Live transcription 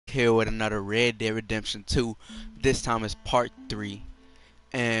here with another Red Dead Redemption 2. This time it's part 3.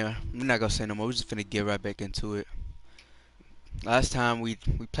 And we're not gonna say no more, we're just finna get right back into it. Last time we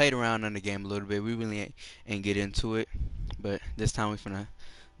played around on the game a little bit, we really ain't get into it. But this time we finna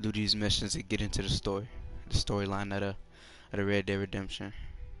do these missions and get into the story. The storyline of the Red Dead Redemption.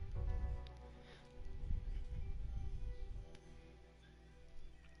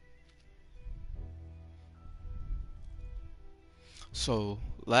 So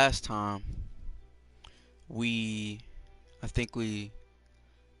last time we I think we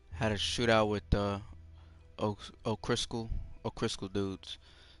had a shootout with the O'Criscal dudes.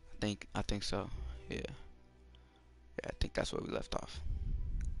 I think so. Yeah. Yeah, I think that's where we left off.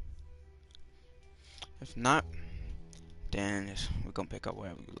 If not, then we're gonna pick up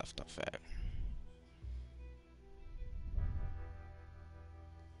wherever we left off at.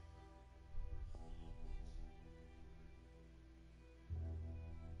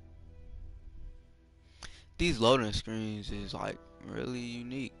 These loading screens is like really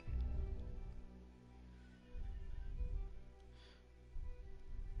unique.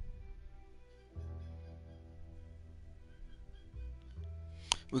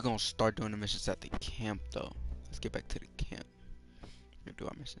 We're gonna start doing the missions at the camp though. Let's get back to the camp. We're gonna do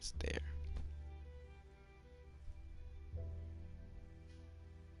our missions there.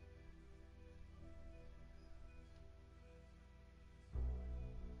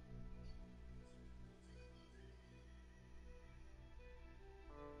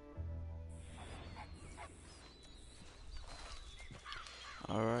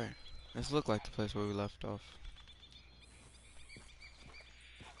 Alright. This look like the place where we left off.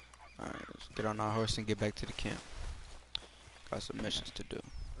 Alright, let's get on our horse and get back to the camp. Got some missions to do.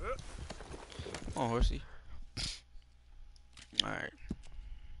 Come on, horsey. Alright.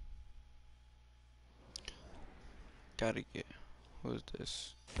 Gotta get. Who's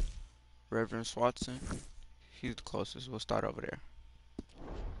this? Reverend Swatson. He's the closest. We'll start over there.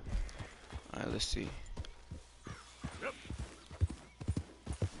 Alright, let's see.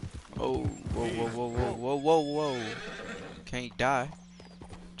 Oh, whoa, whoa, whoa, whoa, whoa, whoa, whoa. Can't die.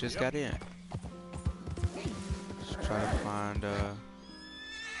 Just got in. Let's try to find, oh,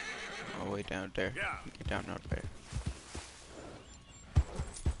 way down there. Get down there.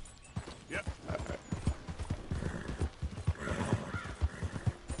 Alright.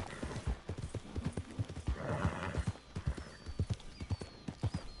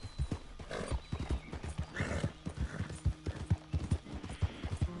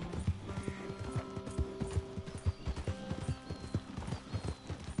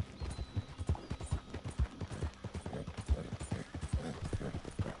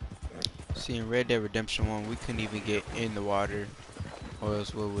 See, in Red Dead Redemption 1, we couldn't even get in the water, or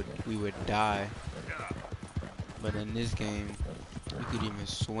else we would die. But in this game, we could even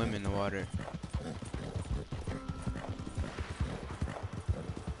swim in the water.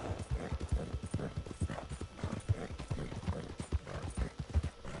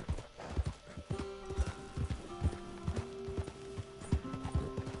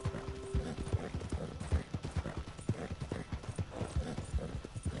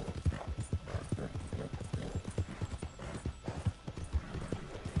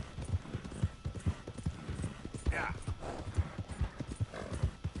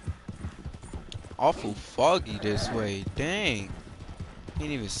 Awful foggy this way. Dang. Can't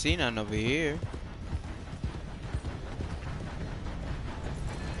even see nothing over here.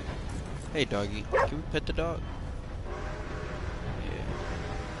 Hey, doggy. Can we pet the dog? Yeah.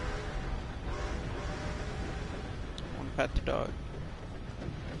 I want to pet the dog.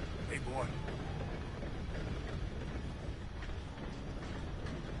 Hey, boy.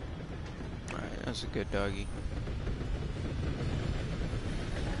 Alright, that's a good doggy.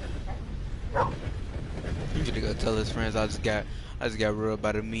 He should go tell his friends I just got ruled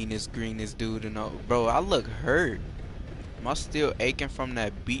by the meanest, greenest dude and all. Bro, I look hurt. Am I still aching from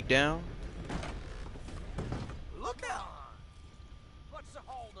that beat down? Look out! What's the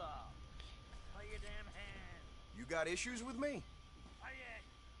hold up? Play your damn hand. You got issues with me? Play it.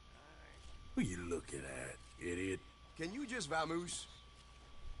 Who you looking at, idiot? Can you just vamoose?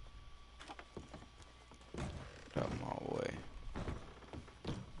 Out my way.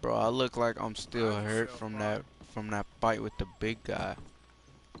 Bro, I look like I'm still hurt from that fight with the big guy.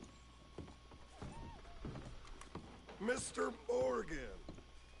 Mr. Morgan,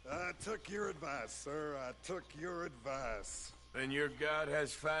 I took your advice, sir. I took your advice. Then your god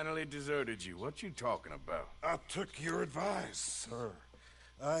has finally deserted you. What you talking about? I took your advice, sir.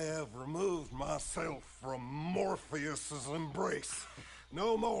 I have removed myself from Morpheus's embrace.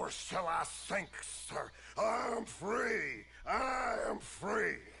 No more shall I sink, sir. I am free. I am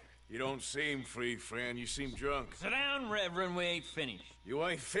free. You don't seem free, friend. You seem drunk. Sit down, Reverend. We ain't finished. You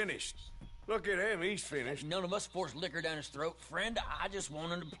ain't finished. Look at him. He's finished. None of us forced liquor down his throat, friend. I just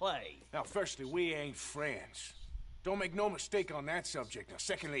want him to play. Now, firstly, we ain't friends. Don't make no mistake on that subject. Now,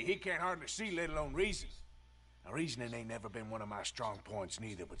 secondly, he can't hardly see, let alone reason. Now, reasoning ain't never been one of my strong points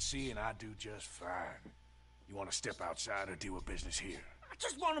neither, but seeing I do just fine. You want to step outside or deal with business here? I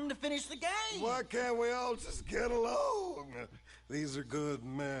just want him to finish the game. Why can't we all just get along? These are good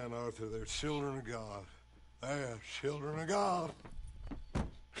men, Arthur. They're children of God. They're children of God.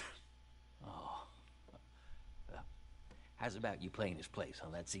 How's about you playing his place, huh?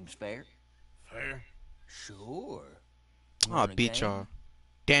 That seems fair? Fair? Sure. I'll beat y'all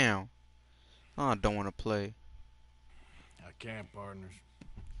down. I don't want to play. I can't, partners.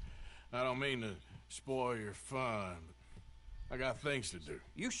 I don't mean to spoil your fun, but I got things to do.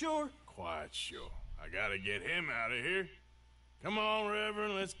 You sure? Quite sure. I gotta get him out of here. Come on,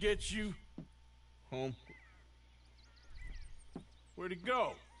 Reverend, let's get you home. Where'd he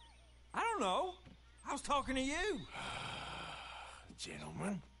go? I don't know. I was talking to you.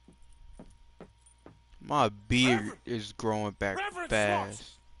 Gentlemen. My beard Reverend! is growing back Reverend fast. Sloss!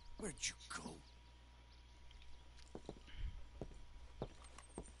 Where'd you go?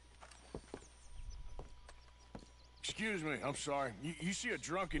 Excuse me, I'm sorry. You see a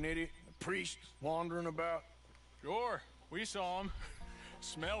drunken idiot, a priest, wandering about? Sure, we saw him,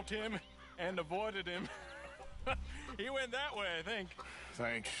 smelt him, and avoided him. He went that way, I think.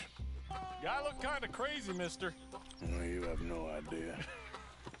 Thanks. Guy looked kind of crazy, mister. Well, you have no idea.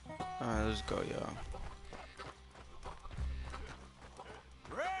 Alright, let's go, y'all.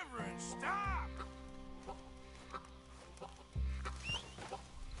 Reverend, stop!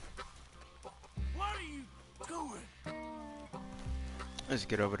 What are you doing? Let's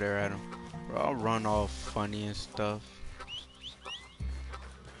get over there at him. Bro, I'll run all funny and stuff.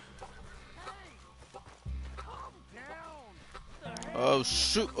 Oh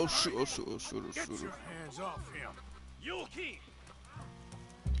shoot, oh shoot, oh shoot, oh shoot, oh Get shoot. your hands off him. You'll keep.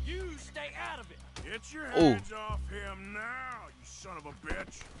 You stay out of it. Get your Oh. hands off him now, you son of a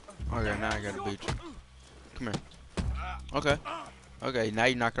bitch. Okay, now I gotta beat you. Come here. Okay. Okay, now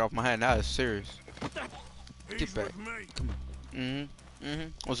you knock it off my head. Now it's serious. He's back. with me.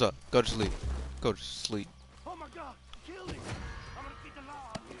 What's up? Go to sleep. Go to sleep. Oh my God! Kill him! I'm gonna keep the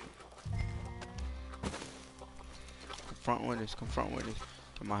law on you. Confront witness. Confront witness.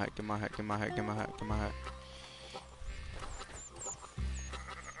 Get my hat. Get my hat. Get my hat. Get my hat. Get my hat.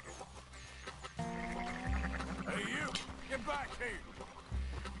 Hey, you! Get back here!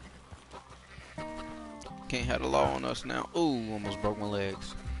 Can't have the law on us now. Ooh, almost broke my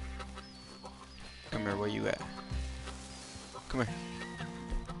legs. Come here. Where you at? Come here.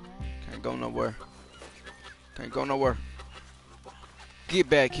 Can't go nowhere. Can't go nowhere. Get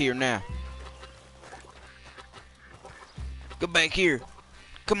back here now. Get back here.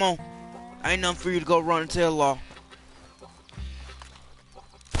 Come on. Ain't nothing for you to go run and tell the law.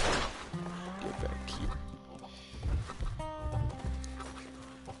 Get back here.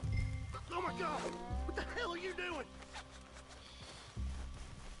 Oh my God! What the hell are you doing?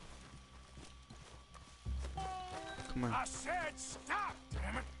 Come on. I said stop,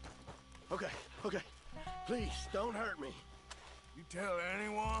 damn it! Okay. Please, don't hurt me. You tell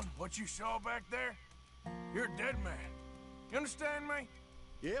anyone what you saw back there, you're a dead man. You understand me?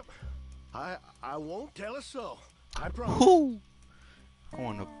 Yep. I won't tell a soul. I promise. Whoo! I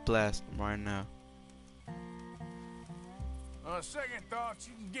want to blast him right now. On second thoughts,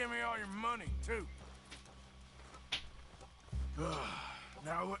 you can give me all your money, too.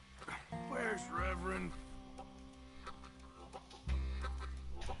 Now, where's Reverend?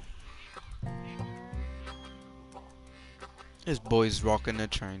 This boy's rocking the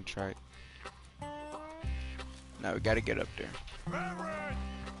train track. Now we gotta get up there. Reverend!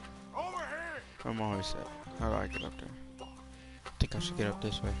 Over here! Where my horse at? How do I get up there? I think I should get up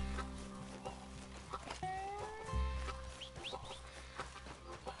this way.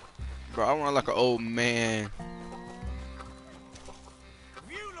 Bro, I want like an old man.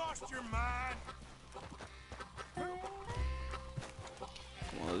 Have you lost your mind? Come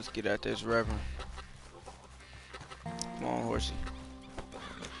on, let's get at this Reverend. Come on, horsey.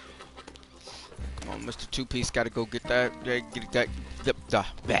 Come on, Mr. Two-Piece gotta go get that. Get that.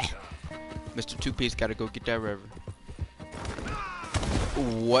 Mr. Two-Piece gotta go get that Reverend.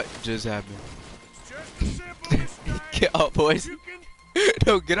 What just happened? It's just as simple as that. Get up, boys. You can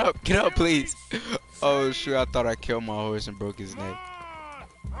No, get up, please. Oh, sure, I thought I killed my horse and broke his neck.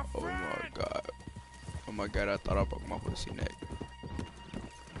 Oh my god. Oh my god, I thought I broke my horse's neck.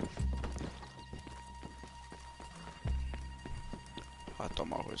 I thought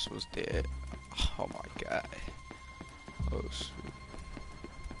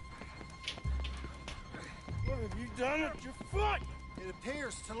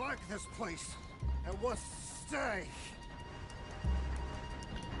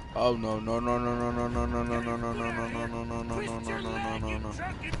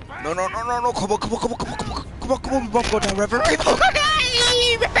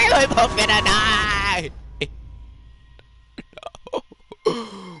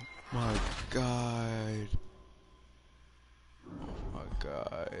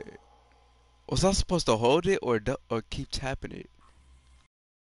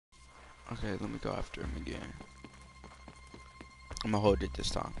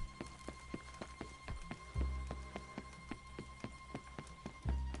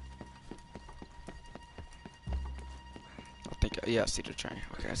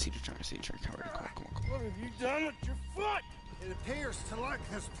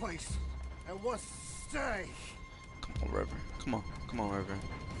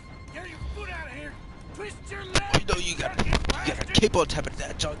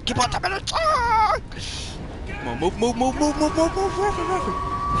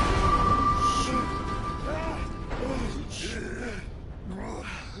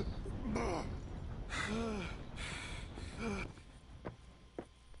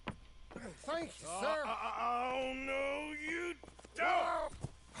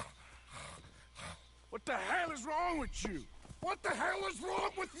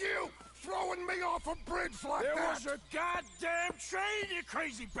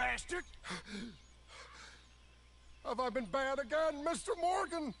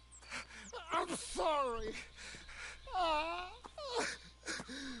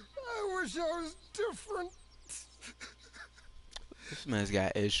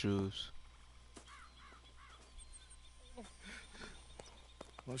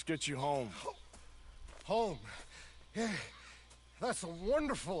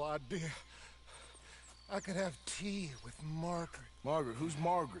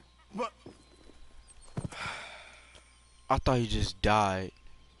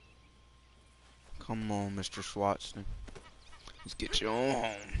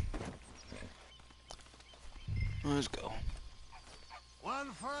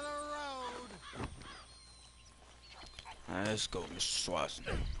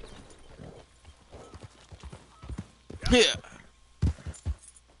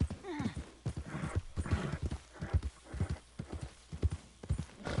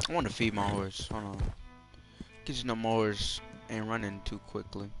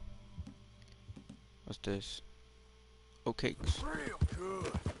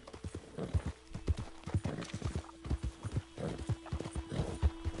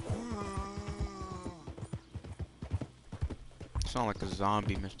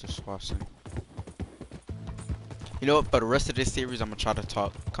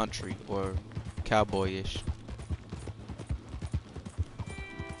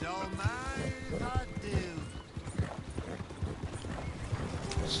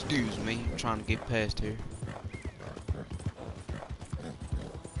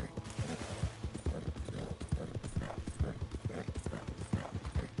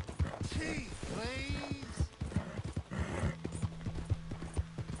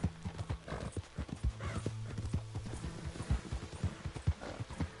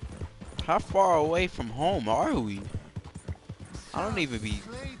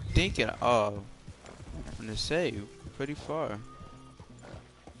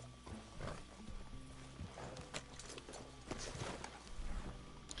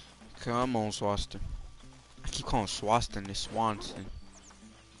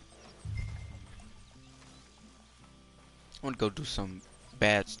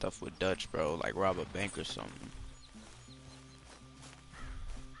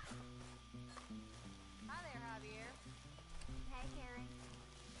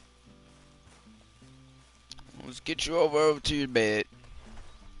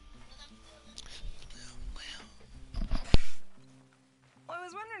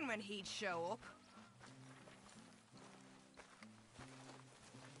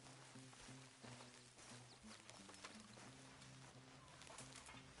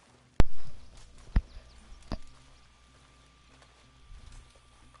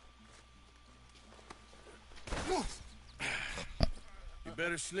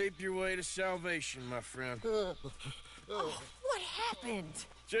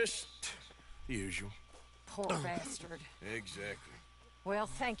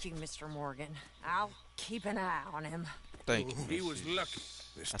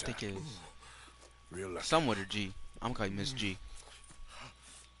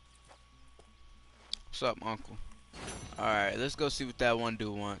What's up, Uncle? Alright, let's go see what that one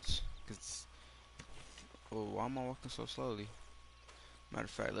dude wants. Cause, oh, why am I walking so slowly? Matter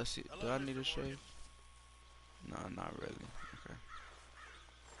of fact, let's see. Do I need a shave? No, not really. Okay.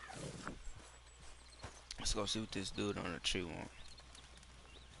 Let's go see what this dude on the tree wants.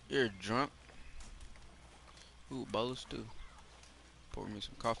 You're drunk? Ooh, bowl of stew. Pour me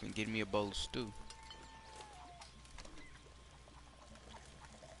some coffee and get me a bowl of stew.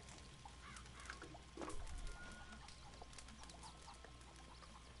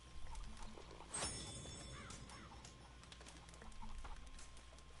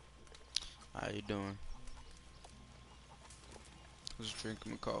 How you doing? Just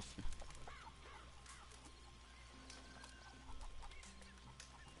drinking my coffee.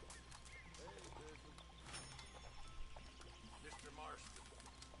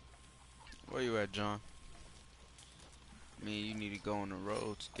 Where you at, John? Me and you need to go on the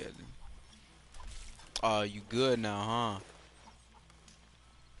road together. Oh, you good now,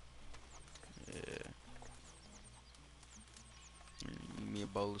 huh? Yeah. Give me a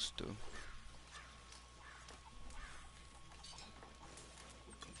bowl of stew.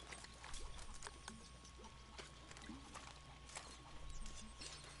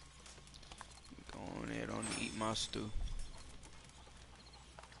 Go on ahead on and eat my stew.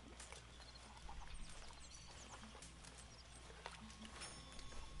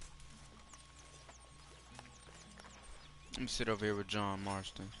 Let me sit over here with John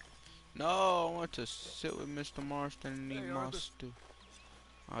Marston. No, I want to sit with Mr. Marston and eat my stew.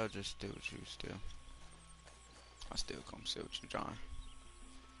 I'll just stay with you still. I'll still come sit with you, John.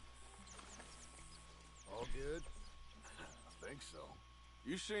 All good? I think so.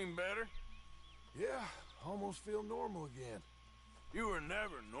 You seem better. Yeah, almost feel normal again. You were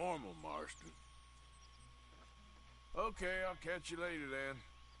never normal, Marston. Okay, I'll catch you later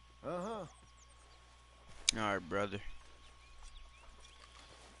then. Uh-huh. Alright, brother.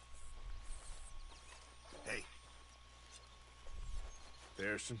 Hey.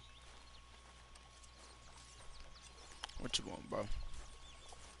 Harrison. What you want, bro?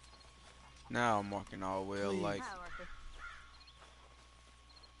 Now I'm walking all the way like.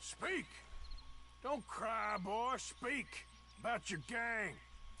 Speak! Don't cry, boy. Speak about your gang.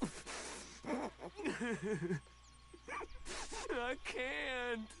 I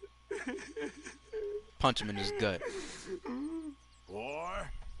can't. Punch him in his gut. Boy.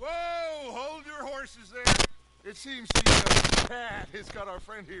 Whoa! Hold your horses there. It seems the cat has got our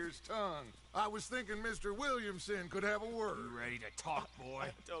friend here's tongue. I was thinking Mr. Williamson could have a word. You ready to talk, boy?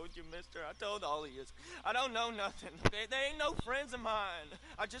 I told you, mister. I told all of you. I don't know nothing. They ain't no friends of mine.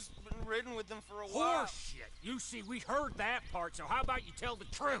 I just been ridden with them for a while. Horseshit. You see, we heard that part, so how about you tell the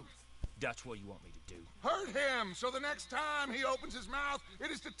truth? That's what you want me to do. Hurt him, so the next time he opens his mouth,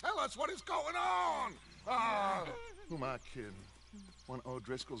 it is to tell us what is going on. Ah, who am I kidding? One of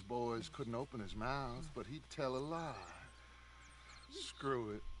O'Driscoll's boys couldn't open his mouth, but he'd tell a lie.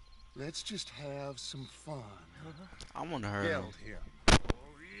 Screw it. Let's just have some fun. I want to hurt him. Yelled him.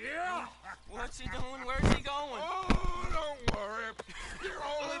 Yeah! What's he doing? Where's he going? Oh, don't worry. You're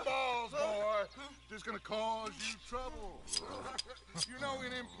only balls, boy. Just gonna cause you trouble. You know, in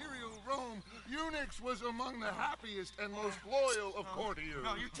Imperial Rome, eunuchs was among the happiest and most loyal of courtiers.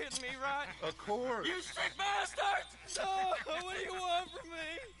 No, you're kidding me, right? Of course. You sick bastard! No, what do you want from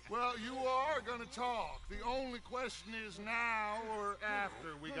me? Well, you are gonna talk. The only question is now or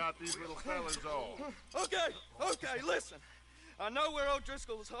after we got these little fellas off. Okay, listen. I know where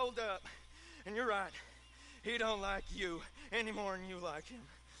O'Driscoll is holed up, and you're right. He don't like you any more than you like him.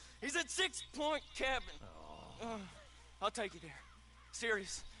 He's at 6 Point Cabin. I'll take you there.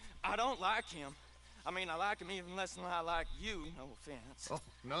 Serious, I don't like him. I mean, I like him even less than I like you, no offense. Oh,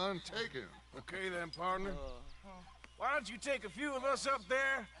 none taken. Okay then, partner. Why don't you take a few of us up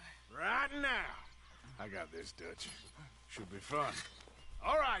there right now? I got this, Dutch. Should be fun.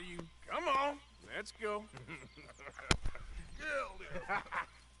 All right, you. Come on. Let's go.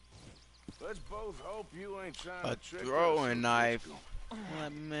 Let's both hope you ain't trying A to trick throwing us, knife.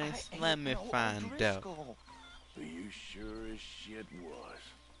 O'Driscoll. Let me find out. But you sure as shit was.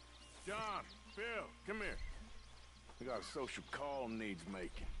 John, Bill, come here. We got a social call needs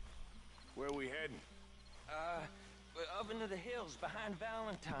making. Where are we heading? Up into the hills behind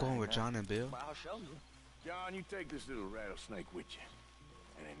Valentine. Going with John and Bill? Well, I'll show you. John, you take this little rattlesnake with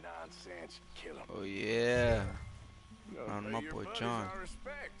you. Any nonsense, kill him. Oh yeah. You gotta On pay my your boy buddies John. our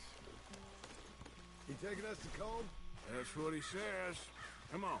respects. He taking us to Colm? That's what he says.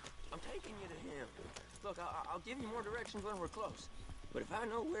 Come on. I'm taking you to him. Look, I'll give you more directions when we're close. But if I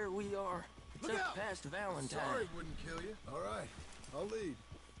know where we are, it's Look up out! past Valentine. Sorry it wouldn't kill you. All right, I'll lead.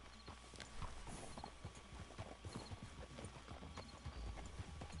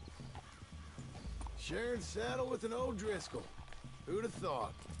 Sharing saddle with an O'Driscoll. Who'd have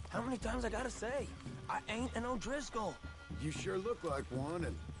thought? How many times I gotta say? I ain't an O'Driscoll. You sure look like one,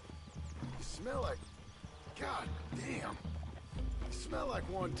 and you smell like... God damn. You smell like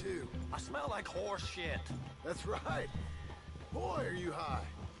one, too. I smell like horse shit. That's right. Boy, are you high.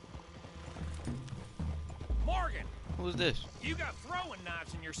 Morgan, Who's this? you got throwing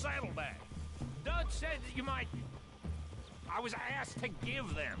knives in your saddlebag. Dud said that you might... I was asked to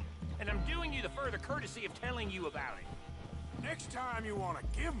give them, and I'm doing you the further courtesy of telling you about it. Next time you want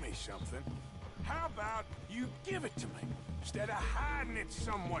to give me something, how about you give it to me, instead of hiding it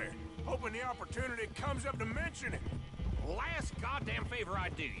somewhere, hoping the opportunity comes up to mention it? Last goddamn favor I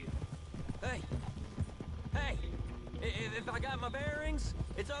do you. Hey. Hey. If I got my bearings,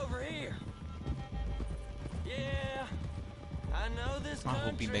 it's over here. Yeah. I know this I country.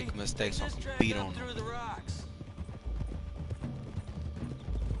 hope he make a mistake so I Takes can this beat trek on up him. through the rocks.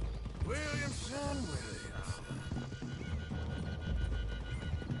 Williamson.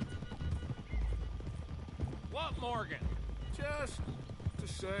 What, Morgan? Just to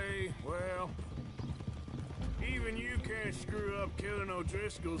say, well, even you can't screw up killing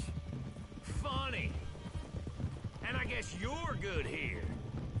O'Driscolls. Funny. And I guess you're good here.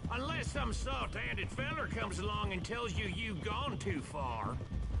 Unless some soft-handed feller comes along and tells you you've gone too far.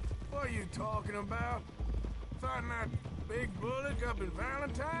 What are you talking about? Fighting that big bullock up in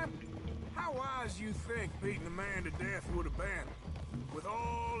Valentine? How wise you think beating a man to death would have been? With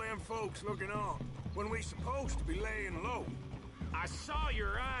all them folks looking on, when we supposed to be laying low. I saw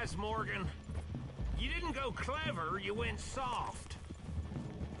your eyes, Morgan. You didn't go clever, you went soft.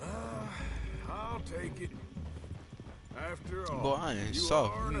 I'll take it. After all, Boy, I ain't you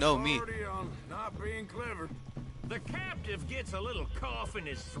soft. are You an know me. authority on not being clever. The captive gets a little cough in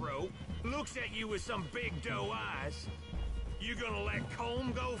his throat, looks at you with some big doe eyes. You gonna let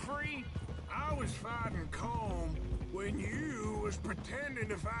Colm go free? I was fighting Colm when you was pretending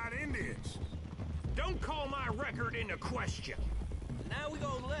to fight Indians. Don't call my record into question. Now we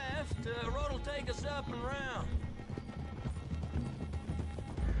go left. Road'll take us up and round.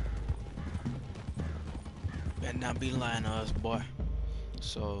 Better not be lying to us, boy.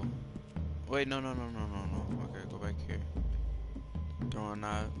 So, wait, no. Okay, go back here. Throwing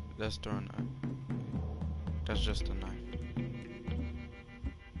knife. That's throwing knife. That's just a knife.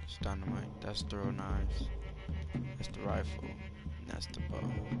 It's dynamite. That's throw knives. That's the rifle. And that's the bow.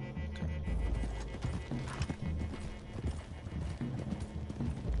 Okay.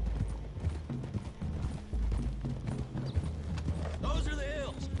 Those are the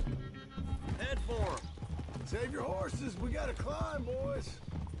hills. Head for 'em. Save your horses. We gotta climb, boys.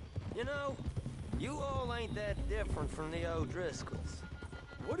 You know, you all ain't that different from the O'Driscolls.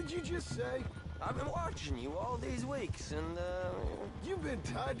 What did you just say? I've been watching you all these weeks, and, You've been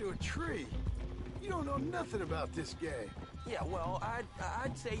tied to a tree. You don't know nothing about this game. yeah, well,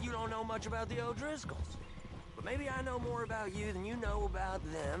 I'd say you don't know much about the O'Driscolls. But maybe I know more about you than you know about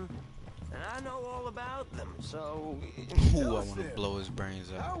them, and I know all about them, so... Ooh, I Tell us want to then. blow his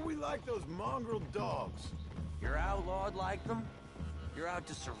brains How out. are we like those mongrel dogs? You're outlawed like them? You're out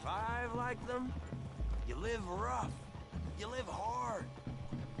to survive like them? You live rough. You live hard.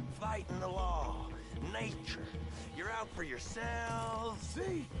 Fighting the law, nature. You're out for yourselves.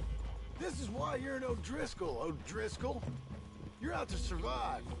 See? This is why you're an O'Driscoll, O'Driscoll. You're out to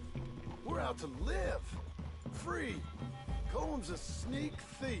survive. We're out to live. Free. Colm's a sneak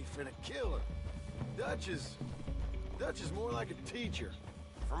thief and a killer. Dutch is more like a teacher.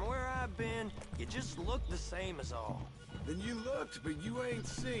 From where I've been, you just look the same as all. Then you looked, but you ain't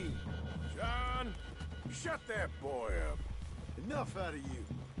seen. John, shut that boy up. Enough out of you.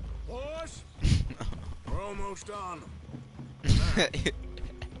 Boys, we're almost on them.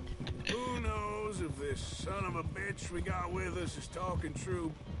 Who knows if this son of a bitch we got with us is talking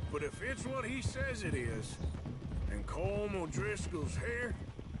true, but if it's what he says it is, and Colm O'Driscoll's here,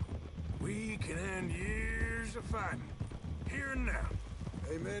 we can end years of fighting. Here and now.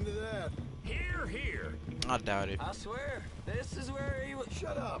 Amen to that. Here, here. I doubt it. I swear, this is where he was.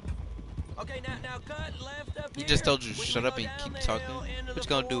 Shut up. Okay, now cut left up He here. just told you We shut can up go and down keep the talking. hill into What you the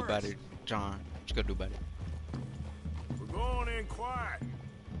gonna do about forest. it, John? What you gonna do about it? We're going in quiet,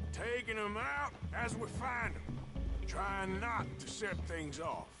 taking them out as we find them, trying not to set things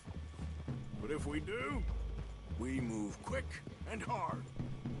off. But if we do, we move quick and hard.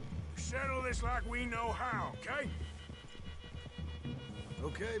 Settle this like we know how, okay?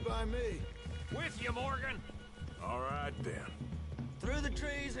 Okay by me. With you, Morgan. All right, then. Through the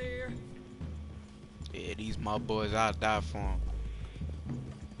trees here. Yeah, these my boys. I'll die for them.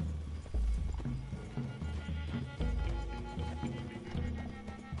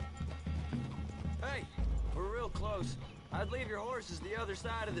 Hey, close. I'd leave your horses the other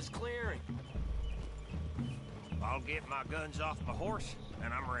side of this clearing. I'll get my guns off my horse,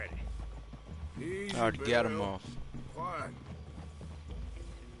 and I'm ready. Easy, I already got them Bill. off. Quiet.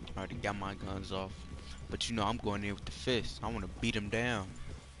 I already got my guns off. But you know I'm going in with the fist. I want to beat him down.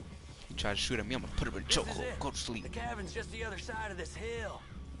 He try to shoot at me, I'm gonna put him in a This is chokehold. it. Go to sleep. The cabin's just the other side of this hill.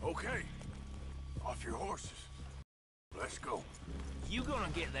 Okay. Off your horses. Let's go. You gonna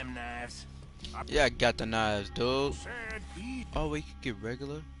get them knives? Yeah, I got the knives, dude. Said eat. Oh, wait, you can get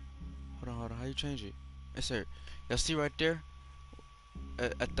regular? Hold on. How you change it? Yes, sir. Y'all see right there?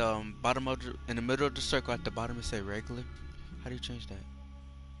 At the bottom of the, in the middle of the circle at the bottom it say regular. How do you change that?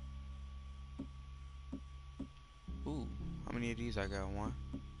 Ooh, how many of these I got? One.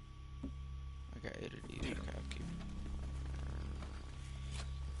 I got 8 of these. Okay, I'll keep it.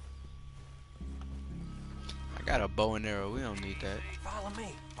 I got a bow and arrow. We don't need that. Follow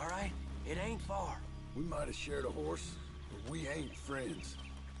me, all right? It ain't far. We might have shared a horse, but we ain't friends.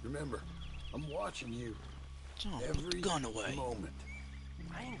 Remember, I'm watching you John, put the every gun away. moment.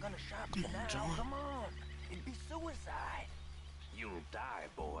 I ain't gonna shop Come you on, now. John. Come on. It'd be suicide. You'll die,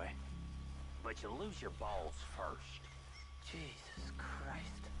 boy. But you'll lose your balls first. Jesus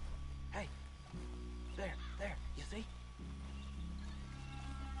Christ. Hey, there, you see?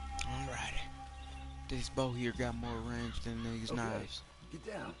 Alrighty. This bow here got more range than these Okay. knives. Get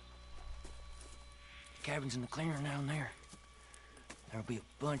down. Cabin's in the clearing down there. There'll be a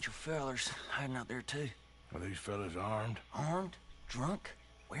bunch of fellers hiding out there too. Are these fellas armed? Armed, drunk,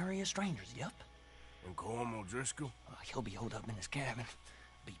 wary of strangers, yup. And Colm O'Driscoll? He'll be holed up in his cabin.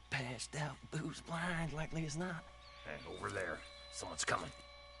 Be passed out, booze blind, likely as not. And over there, someone's coming.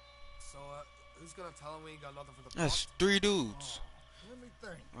 So, who's gonna tell him we ain't got nothing for the That's 3 dudes. Let me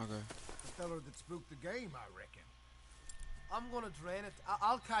think. Okay. The fella that spooked the game, I reckon. I'm gonna drain it.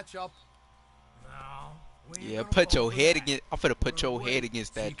 I'll catch up. No. We ain't Yeah, gonna put fall your for head that. against. I'm finna put We're your gonna head wait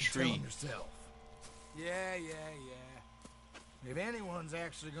against so that you can tell tree. 'em yourself. Yeah. If anyone's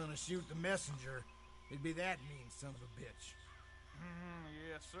actually gonna shoot the messenger, it'd be that mean son of a bitch.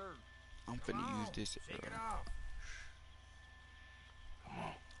 Yes, sir. I'm finna use this Shake it arrow.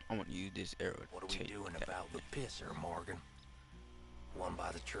 off. I want to use this arrow. What are to we take doing that about the pisser, Morgan? One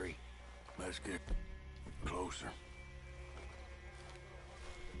by the tree. Let's get closer.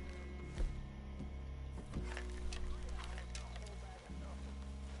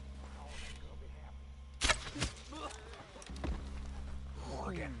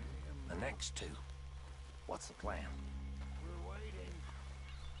 Morgan, the next two. What's the plan? We're waiting.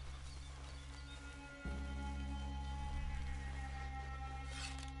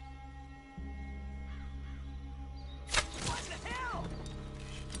 What the hell?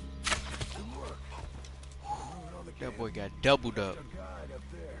 Good work. Moving on the That boy camp. got doubled up. A guide up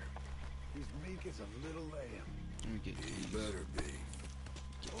there. He's meek as a little lamb. Let me get these. Better be.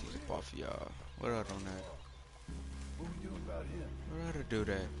 Get these up off of y'all. What out on that? What we doing about him? What how to do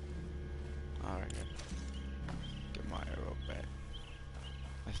that? Alright. Get my arrow back.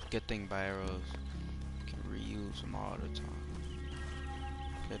 That's the good thing about arrows. You can reuse them all the time.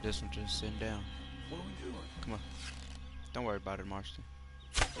 Okay, this one just sitting down. What are we doing? Come on. Don't worry about it, Marston.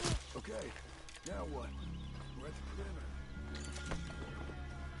 Okay, now what? We're at the perimeter.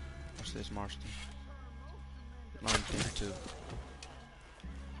 What's this, Marston? Long thing too.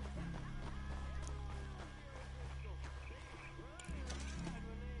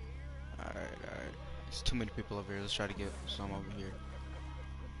 Alright. There's too many people over here. Let's try to get some over here.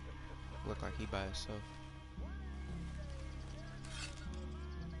 Look like he by himself.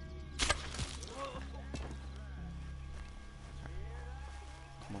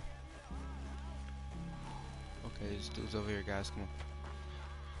 Come on. Okay, this dude's over here, guys. Come on.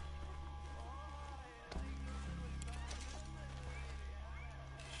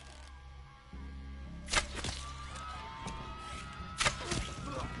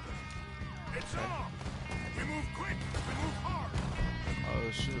 It's on! We move quick! We move hard!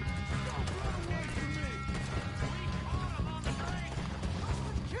 Oh shoot.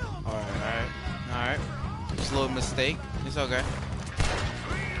 Alright. Just a little mistake. It's okay.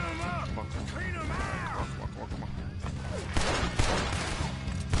 Clean them up! Come on. Clean them out! Come on.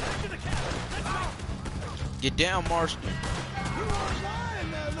 Get down, Marston. You weren't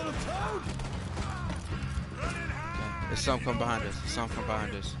lying there, little toad! There's some come behind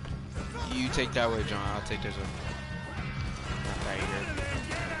us. You take that way, John. I'll take this way. Right here.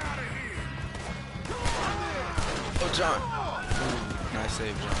 Oh, John. Ooh, nice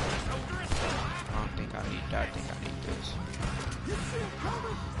save, John. I don't think I need that. I think I need this. You see him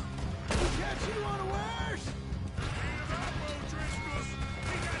coming? He catch you unawares?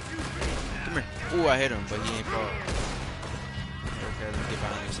 Come here. Ooh, I hit him, but he ain't fall. Okay, let's get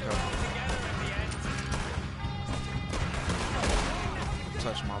behind this cover.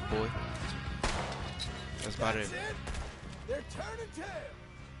 Touch my boy. That's about it. They're turning tail.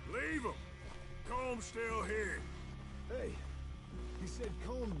 Leave him. Comb's still here. Hey, he said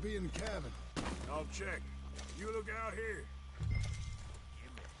Combs be in the cabin. I'll check. You look out here.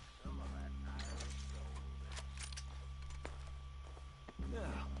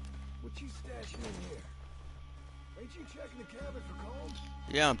 Now, what you stashing in here? Ain't you checking the cabin for Combs?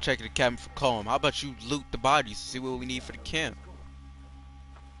 Yeah, I'm checking the cabin for Colm. How about you loot the bodies, see what we need for the camp?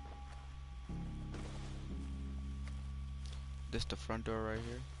 This the front door right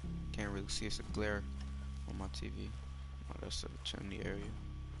here. Can't really see, it's a glare on my TV. Oh, that's the chimney area.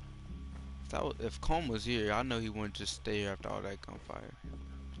 If Colm was here, I know he wouldn't just stay here after all that gunfire.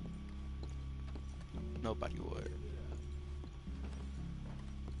 Nobody would.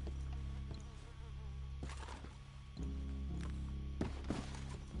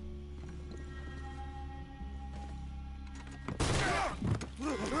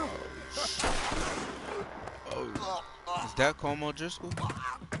 Oh, is that Colm O'Driscoll?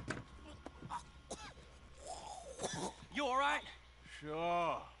 You all right?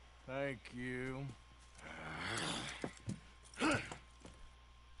 Sure. Thank you.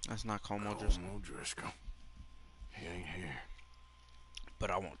 That's not Colm O'Driscoll. Colm O'Driscoll. He ain't here.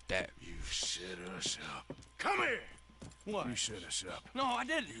 But I want that. You set us up. Come here! What? You set us up. No, I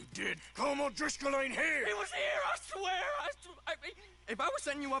didn't. You did. Colm O'Driscoll ain't here! He was here, I swear. If I was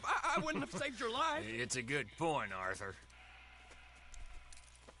setting you up, I wouldn't have saved your life. It's a good point, Arthur.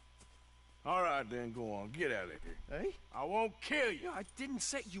 All right, then, go on. Get out of here. Hey? I won't kill you. I didn't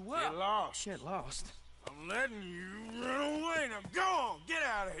set you up. Get lost. Get lost. I'm letting you run away. Now go on. Get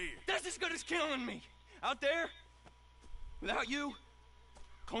out of here. That's as good as killing me. Out there, without you,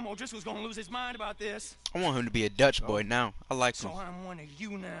 Colm O'Driscoll's gonna lose his mind about this. I want him to be a Dutch boy now. I like So him. I'm one of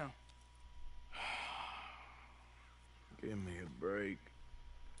you now. Give me a break.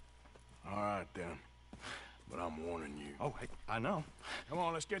 All right, then. But I'm warning you. Oh, I know. Come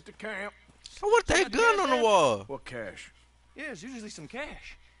on, let's get to camp. I want that gun on the wall. What cash? Yeah, there's usually some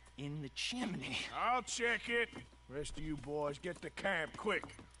cash in the chimney. I'll check it. Rest of you boys, get to camp quick.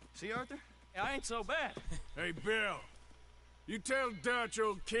 See, Arthur? I ain't so bad. Hey, Bill. You tell Dutch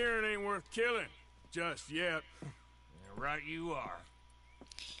old Kieran ain't worth killing. Just yet. Yeah, right you are.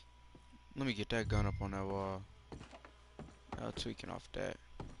 Let me get that gun up on that wall. Y'all tweaking off that.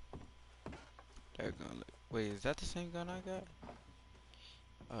 That gun look. Wait, is that the same gun I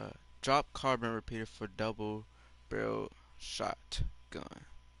got? Drop carbon repeater for double barrel shotgun.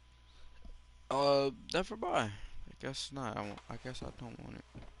 Never mind. I guess not. I guess I don't want it.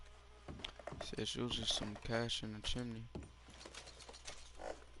 Says usually some cash in the chimney.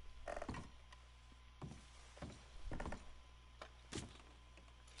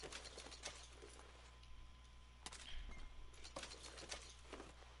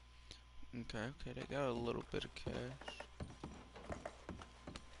 Okay, they got a little bit of cash.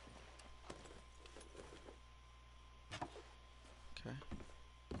 Okay.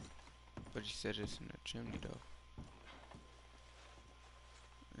 But he said it's in the chimney though.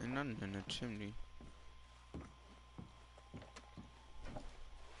 Ain't nothing in the chimney.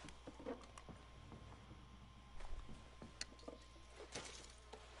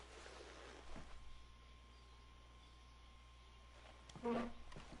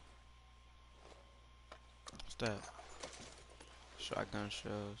 What's that? Shotgun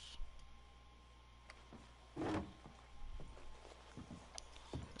shells.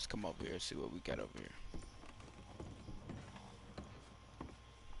 Let's come over here and see what we got over here.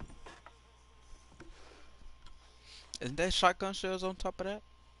 Isn't that shotgun shells on top of that?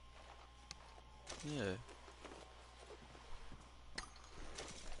 Yeah.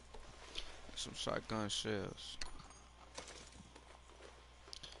 Some shotgun shells.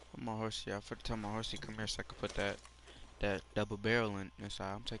 My horsey, I forgot to tell my horsey come here so I can put that double barrel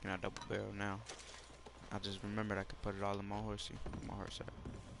inside. I'm taking that double barrel now. I just remembered I could put it all in my horsey. My horse out.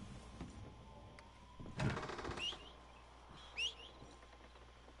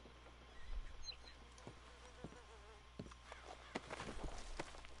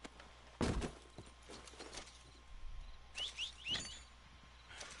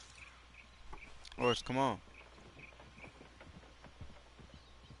 Horse, come on.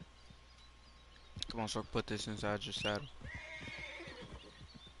 Come on, so I can put this inside your saddle.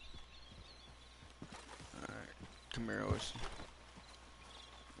 Alright, come here, horse.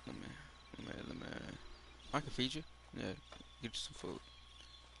 Let me. I can feed you? Yeah, get you some food.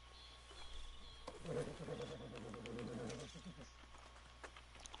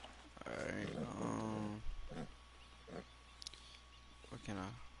 Alright,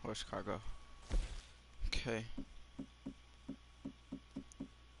 Sports cargo. Okay.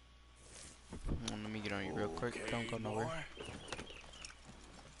 Let me get on you real quick. Don't go nowhere.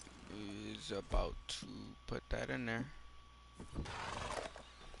 Is about to put that in there.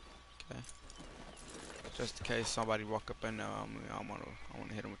 Okay. Just in case somebody walk up in there, I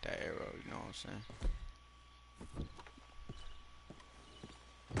wanna hit him with that arrow. You know what I'm saying?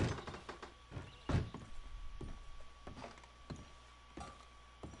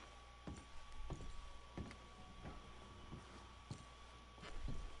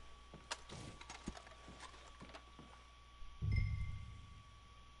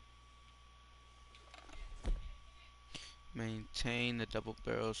 Maintain the double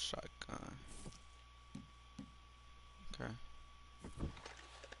barrel shotgun. Okay.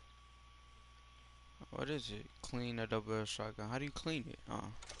 What is it? Clean a double barrel shotgun. How do you clean it?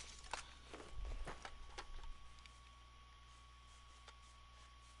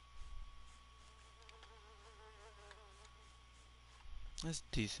 That's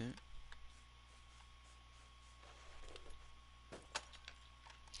decent.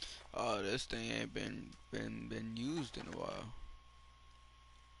 Oh, this thing ain't been used in a while.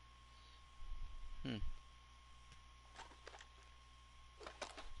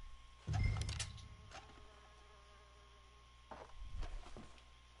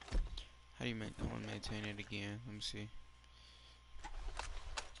 How do you maintain it again? Let me see.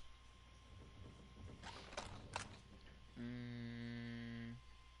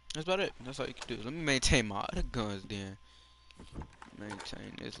 That's about it. That's all you can do. Let me maintain my other guns then.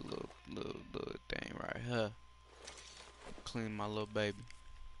 Maintain this little thing right here. Clean my little baby.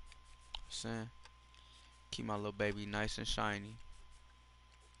 Saying, keep my little baby nice and shiny.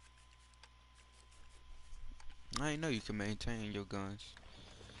 I didn't know you can maintain your guns.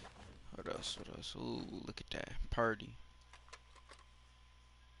 What else? What else? Ooh, look at that party.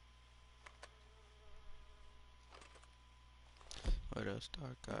 What else do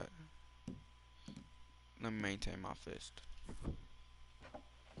I got? Let me maintain my fist.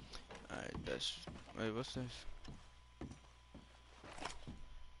 Alright, that's... Wait, what's this?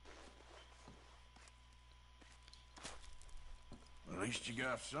 At least you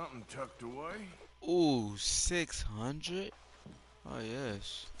got something tucked away. Ooh, 600? Oh,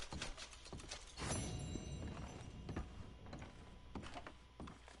 yes.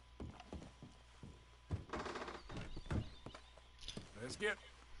 Let's get...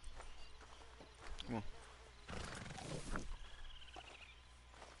 Come on.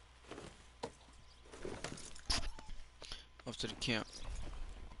 Off to the camp.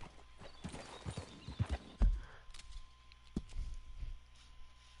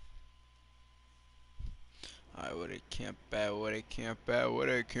 Alright, where they camp at? Where they camp at? Where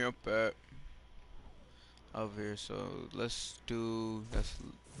they camp at? Over here, so let's do... That's...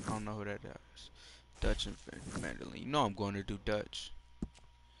 I don't know who that is. Dutch and Mandolin. You know I'm going to do Dutch.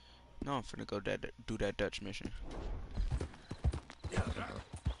 No, I'm finna go do that Dutch mission. We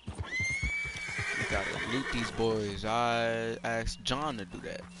gotta loot these boys. I asked John to do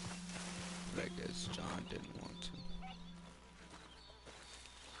that. But I guess John didn't want to.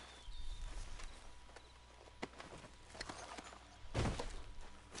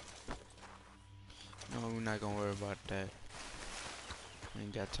 No, we're not gonna worry about that. I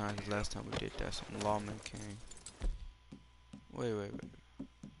ain't got time, 'cause last time we did that, some lawman came. Wait.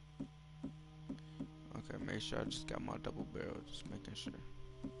 Okay, make sure I just got my double barrel, just making sure.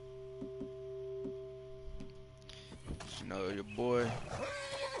 You know, your boy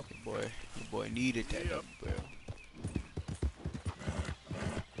needed that double barrel.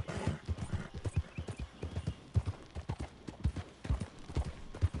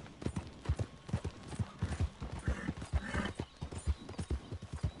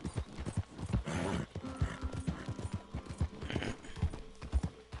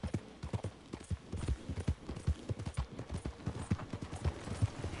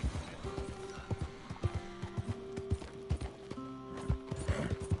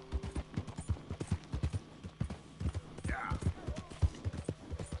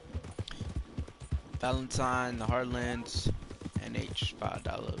 Valentine, the Heartlands, NH $5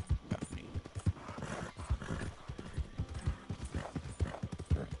 bounty.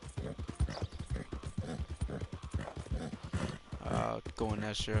 Go in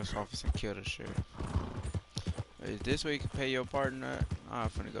that sheriff's office and kill the sheriff. Is this where you can pay your partner? I'm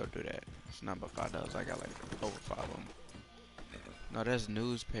finna go do that. It's not but $5. I got like over 5 of them. No, that's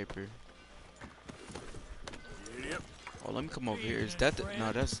newspaper. Yep. Oh, let me come over here. Is that the...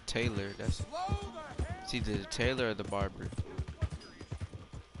 No, that's Taylor. That's... It's either the tailor or the barber.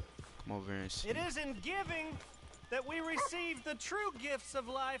 Come over here and see. It isn't giving. that we receive the true gifts of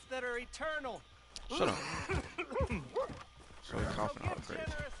life that are eternal. Shut up. So we're coughing out great.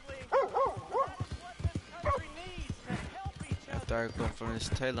 After I go from this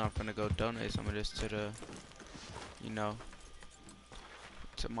tailor, I'm finna go donate some of this to the, you know,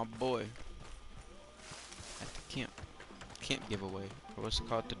 to my boy at the camp giveaway, or what's it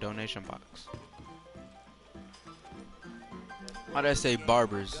called, the donation box. Why'd I say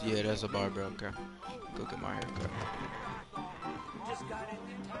barbers? Yeah, that's a barber. Okay, go get my haircut.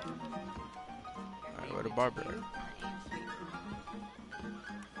 Alright, where the barber at?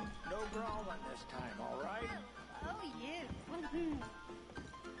 No brawling this time, all right? Oh, yeah.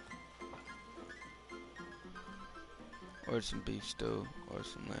 Or some beef stew, or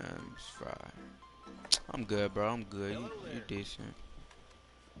some lambs fried. I'm good, bro. I'm good. You decent.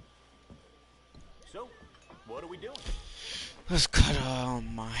 So, what are we doing? Let's cut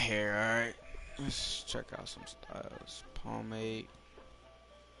my hair, alright? Let's check out some styles. Pomade.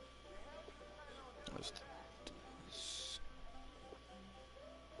 Let's do this.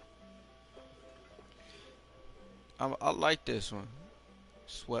 I like this one.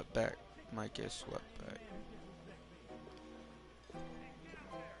 Swept back. Might get swept back.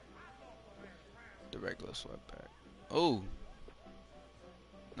 The regular swept back. Oh!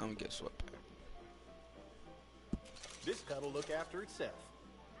 Now we get swept back. This cut'll look after itself.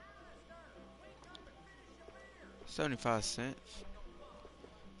 75 cents.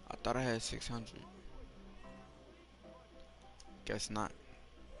 I thought I had 600. Guess not.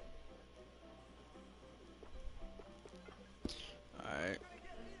 Alright.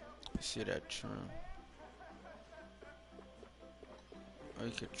 See that trim. Or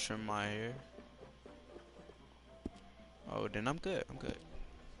you could trim my hair. Oh, then I'm good. I'm good.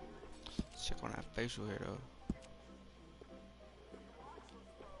 Let's check on that facial hair though.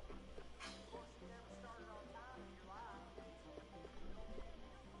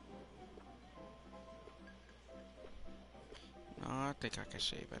 No, I think I can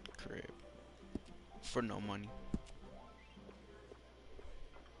shave at the crib for no money.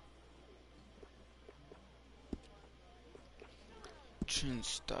 Chin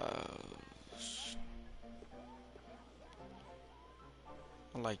styles.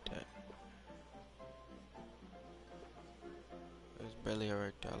 I like that. There's belly hair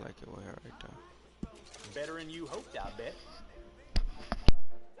right there. I like it with hair right there. Better than you hoped, I bet.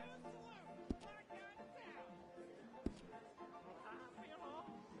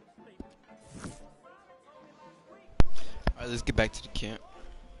 Alright, let's get back to the camp.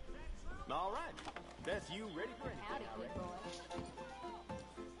 All right. Beth, you ready for it? Howdy, big boy.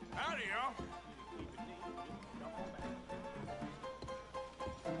 Howdy, y'all.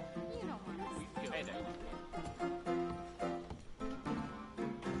 You don't want us. Hey there.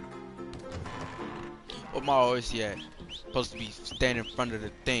 What my horse at? Supposed to be standing in front of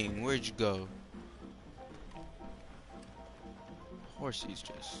the thing. Where'd you go? Horsey's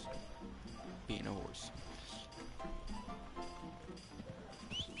just being a horse.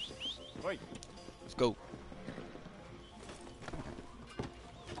 Wait. Let's go.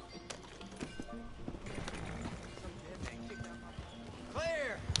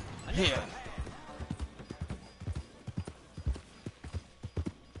 Claire! Yeah.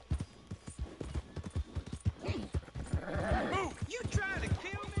 You trying to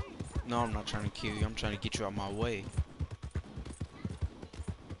kill me? No, I'm not trying to kill you. I'm trying to get you out my way.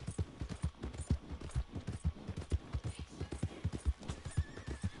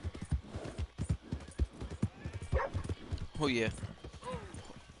 Oh yeah.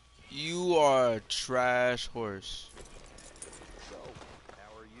 You are a trash horse. So,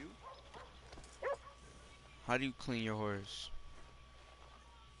 how are you? How do you clean your horse?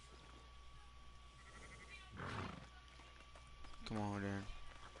 Come on, Dan.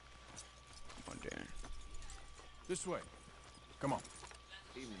 Come on, Dan. This way. Come on.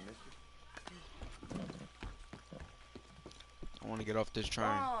 Evening, mister. I want to get off this train.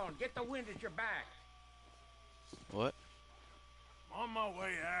 on, get the wind at your back. What? On my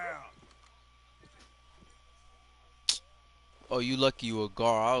way out. Oh, you lucky you a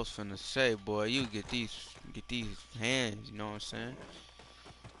guard. I was finna say, boy, you get these hands. You know what I'm saying?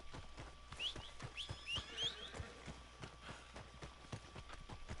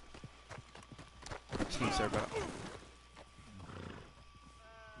 Excuse me, but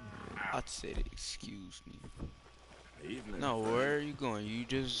I'd say to excuse me. Evening. No, where are you going? You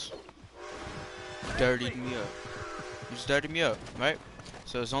just dirtied me up. You just dirtied me up, right?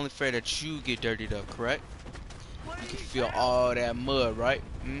 So it's only fair that you get dirtied up, correct? You can feel all that mud, right?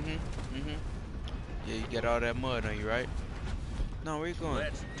 Yeah, you get all that mud on you, right? No, where you going?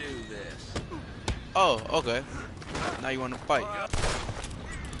 Let's do this. Oh, okay. Now you want to fight.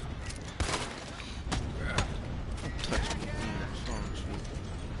 Don't touch me. Damn, what's wrong with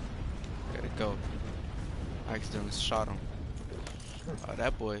you? Gotta go. I accidentally shot him. Oh,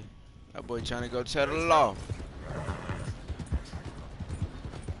 that boy trying to go tell the law.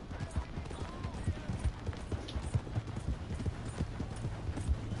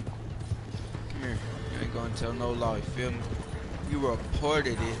 Come here. You ain't gonna tell no law, you feel me? You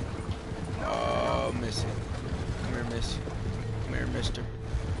reported it. Oh, Missy. Come here, Missy. Come here, mister.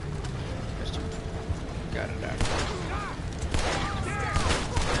 Mister. Got it out.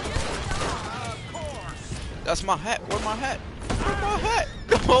 That's my hat. Where's my hat? Where's my hat?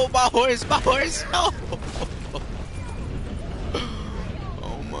 No, my horse. My horse. No.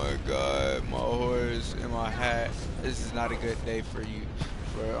 Oh my God. My horse and my hat. This is not a good day for you.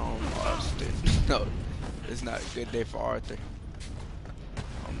 For Austin. No. It's not a good day for Arthur.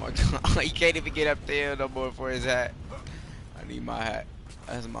 Oh my God. He can't even get up there no more for his hat. I need my hat.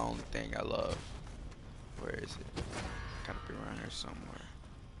 That's my only thing I love. Where is it? Gotta be around here somewhere.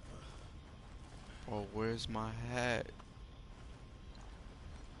 Oh, where's my hat?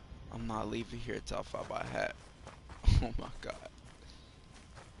 I'm not leaving here till I find my hat. Oh my God.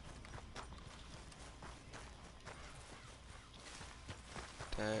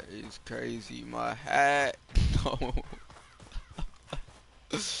 That is crazy. My hat. No.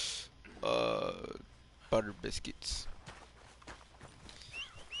 Butter biscuits.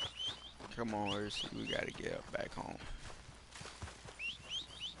 Come on, Horsey. We gotta get up back home.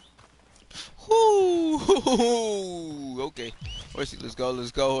 Whoo! Okay. Horsey, let's go,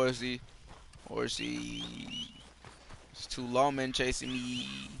 Horsey. Horsey. It's two lawmen chasing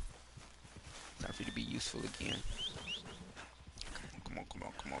me. Time for you to be useful again. Come on.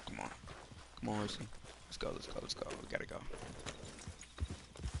 Come on, Horsey. Let's go. We gotta go.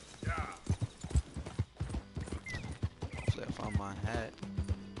 Hopefully I found my hat.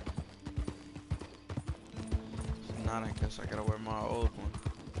 If not, I guess I gotta wear my old one.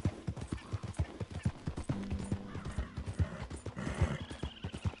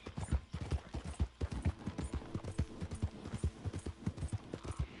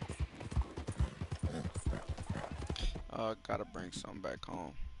 Gotta bring something back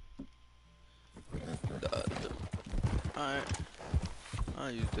home. Alright.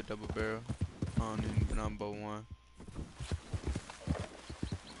 I'll use the double barrel. I don't need number one.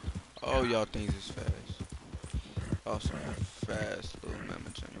 Oh, y'all things is fast. Also fast little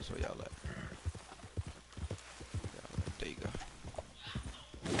mammoth channel, so y'all like. There you go.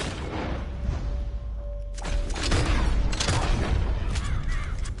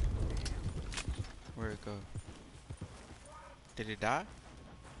 Where'd it go? Did it die?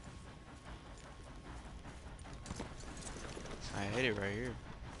 I hit it right here.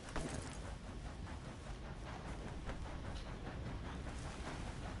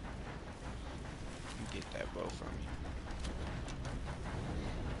 Get that bow from me.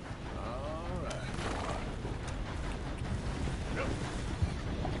 Alright.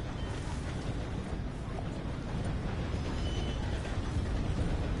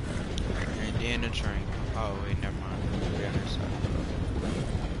 And then the train. Oh wait, never mind. We're on this side.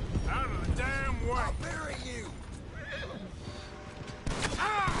 Out of the damn way! I'll bury you!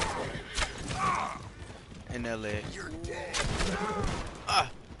 In that leg. You're dead!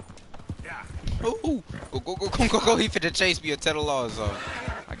 Ah! Yeah. Ooh! Go! He finna chase me or tell the law zone.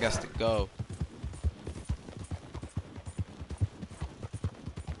 I guess to go.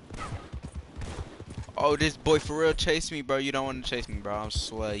 Oh, this boy for real chased me, bro. You don't want to chase me, bro. I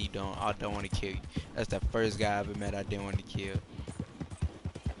swear you don't. I don't want to kill you. That's the first guy I ever met I didn't want to kill.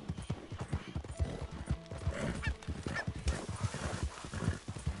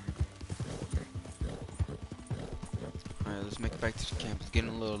 Alright, let's make it back to the camp. It's getting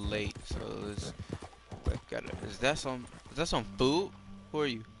a little late, so let's. Is that some food? Who are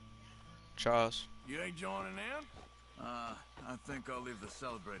you, Charles? You ain't joining in? I think I'll leave the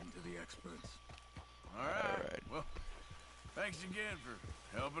celebrating to the experts. Alright. Well, thanks again for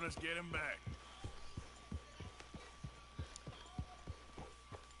helping us get him back.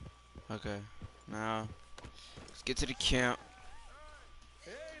 Okay, now let's get to the camp.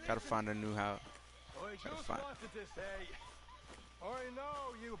 Gotta find a new house. Gotta find. I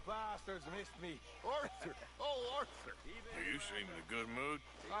know you bastards missed me. Arthur! Oh, Arthur! You seem in a good mood.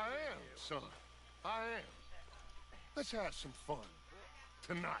 I am, son. I am. Let's have some fun.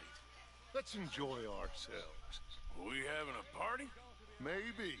 Tonight. Let's enjoy ourselves. Are we having a party?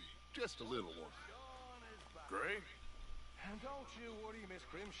 Maybe. Just a little one. Great. And don't you worry, Miss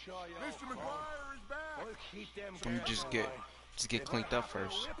Grimshaw. Mr. McGuire is back! I'll keep them Let me just get cleaned up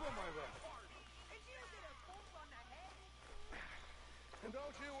first.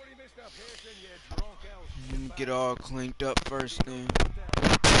 Let me get all cleaned up first then. Game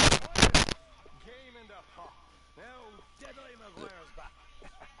in the pot. Now, Deadly Maguire's back.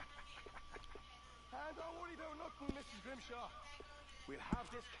 And don't worry about nothing, Mrs. Grimshaw. We'll have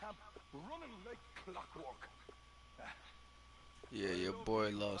this camp running like clockwork. Yeah, your boy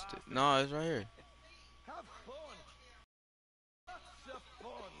lost it. No, it's right here. Have fun. Lots of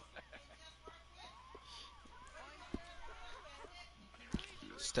fun.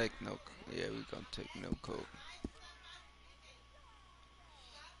 Let's take no. Yeah, we gonna take no coke.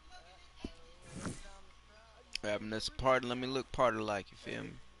 Having this party, let me look party like, you feel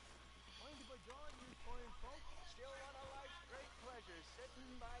me?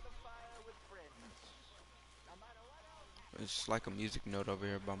 It's like a music note over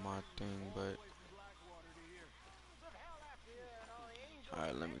here by my thing, but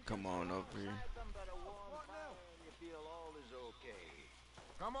alright, let me come on over here.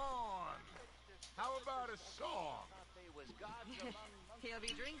 Come on. How about a song? He'll be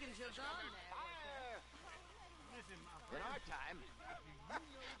drinking till dawn. In our time,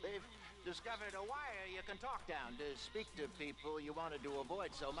 they've discovered a wire you can talk down to speak to people you wanted to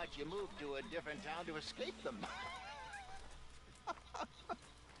avoid so much you moved to a different town to escape them.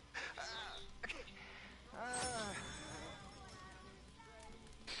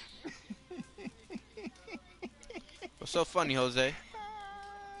 What's so funny, Jose?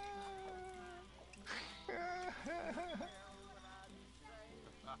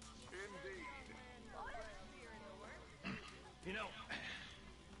 You know,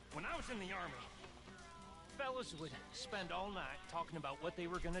 when I was in the army, fellas would spend all night talking about what they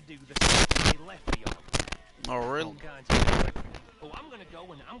were gonna do the second they left the army. Oh, really? All kinds of things like, oh, I'm gonna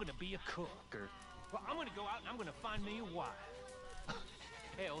go and I'm gonna be a cook, or well, I'm gonna go out and I'm gonna find me a wife.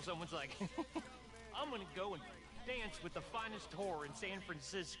 Hell, someone's like, I'm gonna go and dance with the finest whore in San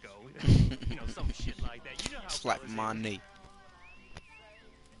Francisco. You know, some shit like that. You know how Slap fellas my is. knee.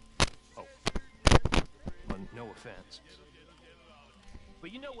 Oh, well, no offense.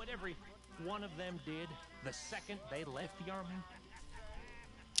 But you know what every one of them did the second they left the army?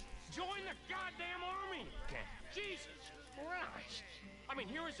 Join the goddamn army! Jesus Christ! I mean,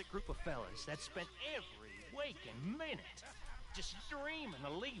 here is a group of fellas that spent every waking minute just dreaming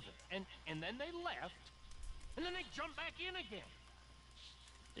of leaving, and then they left, and then they jumped back in again.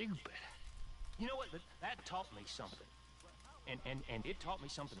 Stupid. You know what? That taught me something, and it taught me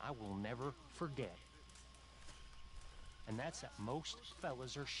something I will never forget. And that's that most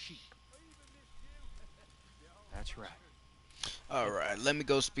fellas are sheep. That's right. Alright, let me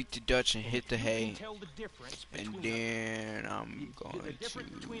go speak to Dutch and hit the hay. Tell the difference And between then I'm going to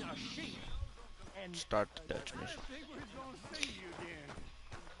start the Dutch mission.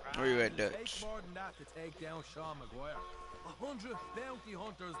 Where you at, Dutch? Takes more than that to take down Sean Maguire. 100 bounty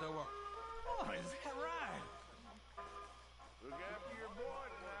hunters there were. Oh, is that right? Look after your boy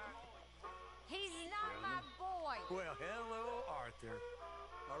tonight. He's not my boy. Well, hello, Arthur.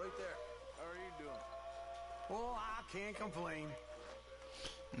 All right there. How are you doing? Oh, I can't complain.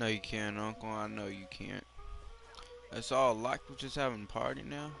 No, you can't, Uncle. I know you can't. It's all locked. We're just having a party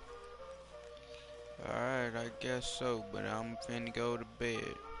now. Alright, I guess so, but I'm finna go to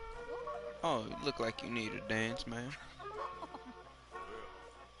bed. Oh, you look like you need a dance, man.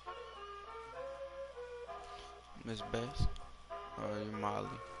 Miss Bess? Oh, you're Molly.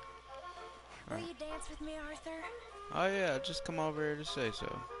 Will you dance with me, Arthur? Oh yeah, just come over here to say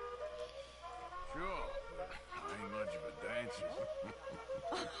so. Sure. I ain't much of a dancer.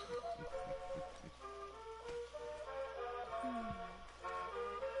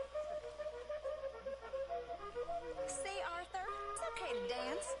 See, Arthur, it's okay to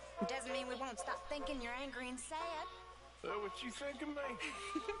dance. It doesn't mean we won't stop thinking you're angry and sad. That what you think of me?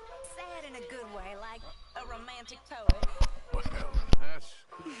 Sad in a good way, like a romantic poet. Well, that's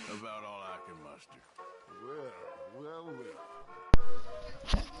about all I can muster. Well.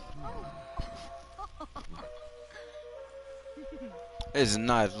 It's a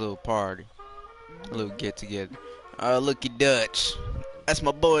nice little party. A little get together. Looky Dutch. That's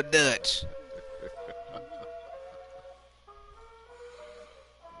my boy Dutch.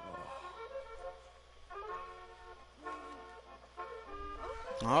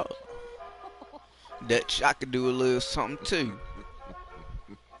 Oh. Dutch, I could do a little something too.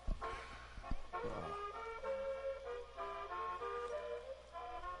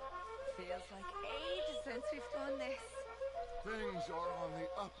 Feels like ages since we've done this. Things are on the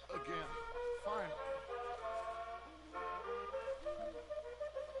up again. Finally.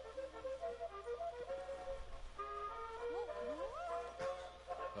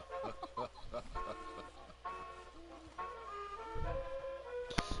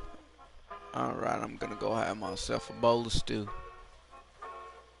 I'm gonna go have myself a bowl of stew.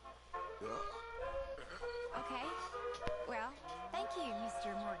 Okay. Well, thank you,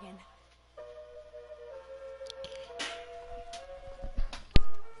 Mr. Morgan.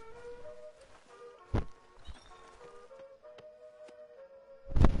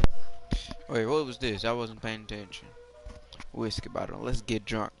 Wait, what was this? I wasn't paying attention. Whiskey bottle. Let's get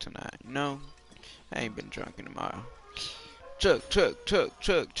drunk tonight. No, I ain't been drunk in a while. Chuck, chuck, chuck,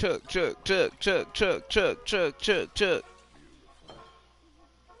 chuck, chuck, chuck, chuck, chuck, chuck, chuck, chuck, chuck, chuck.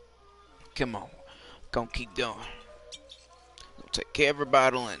 Come on, gonna keep going. Gonna take every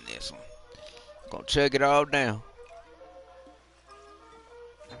bottle in this one. Gonna chug it all down.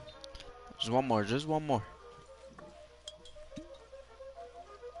 Just one more, just one more.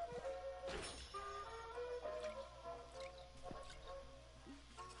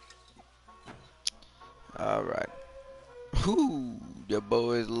 All right. Whoo, your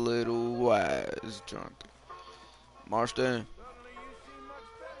boy's a little wise drunk. Marston.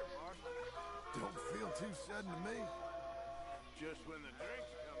 Don't feel too sudden to me. Just when the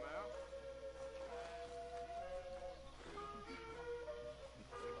drinks come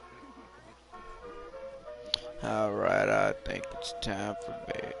out. All right, I think it's time for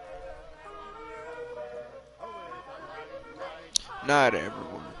bed. Not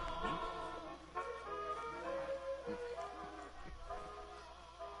everyone.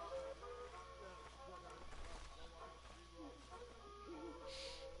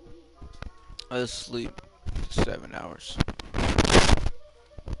 Let's sleep 7 hours.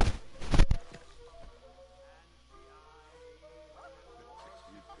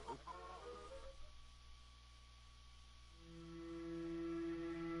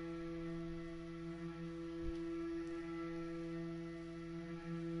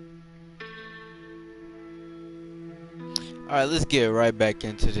 Alright, let's get right back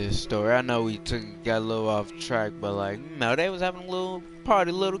into this story. I know we got a little off track, but like, you know, they was having a little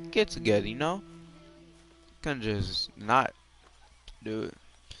party, little get together, you know? Couldn't just not do it.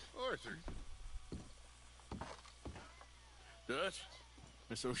 Arthur. Dutch?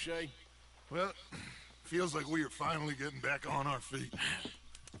 Miss O'Shea? Well, feels like we are finally getting back on our feet.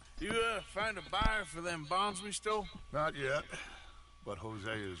 You, find a buyer for them bonds we stole? Not yet, but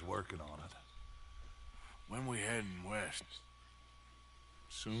Jose is working on it. When we heading west?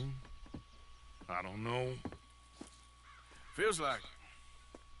 Soon? I don't know. Feels like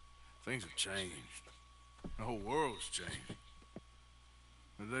things have changed. The whole world's changed.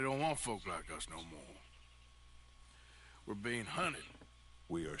 But they don't want folk like us no more. We're being hunted.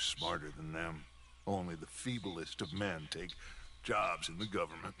 We are smarter than them. Only the feeblest of men take jobs in the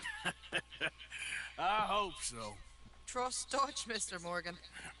government. I hope so. Trust Dutch, Mr. Morgan.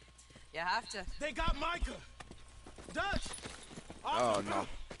 You have to. They got Micah! Dutch! Oh no.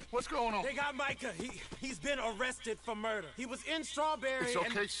 What's going on? They got Micah. He's been arrested for murder. He was in Strawberry. It's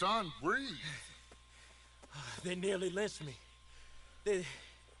okay, son. Breathe. They nearly lynched me.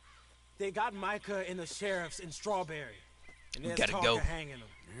 They got Micah and the sheriffs in Strawberry. And there's gotta talk go. of hanging him.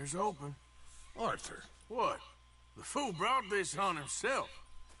 Here's open. Arthur. What? The fool brought this on himself.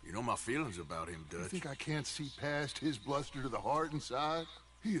 You know my feelings about him, You Dutch. think I can't see past his bluster to the heart inside?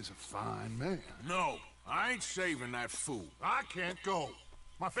 He is a fine man. No, I ain't saving that fool. I can't go.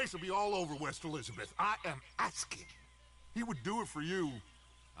 My face will be all over West Elizabeth. I am asking. He would do it for you.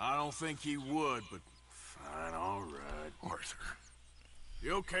 I don't think he would, but fine, all right. Arthur.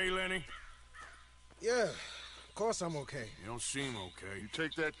 You okay, Lenny? Yeah, of course I'm okay. You don't seem okay. You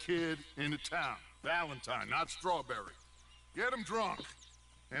take that kid into town. Valentine, not Strawberry. Get him drunk.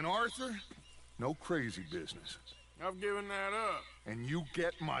 And Arthur, no crazy business. I've given that up. And you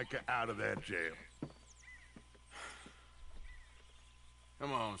get Micah out of that jail.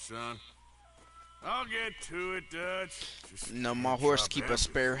 Come on, son. I'll get to it, Dutch. Just No, my horse keep a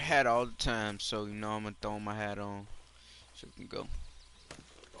spare hat all the time, so you know I'm gonna throw my hat on so we can go.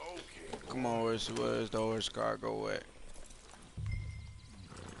 Okay. Come on, where's the horse cargo at?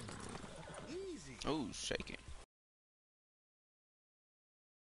 Easy. Oh, shaking.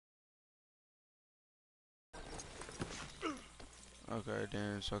 Okay,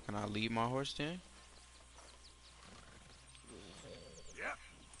 then, so can I leave my horse then? Yeah.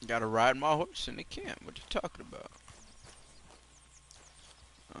 Gotta ride my horse in the camp. What you talking about?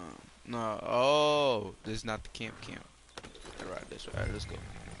 No. Oh, this is not the camp. Gotta ride this way. Alright, let's go.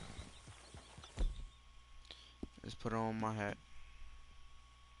 Let's put on my hat.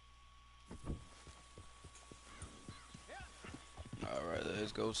 Alright,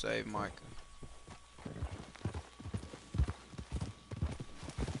 let's go save Micah.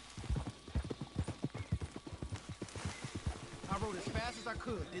 I rode as fast as I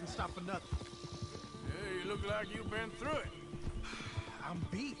could, didn't stop for nothing. you look like you've been through it. I'm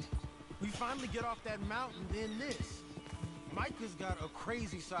beat. We finally get off that mountain, then this. Micah's got a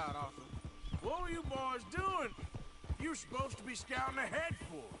crazy side off him. What were you boys doing? You were supposed to be scouting ahead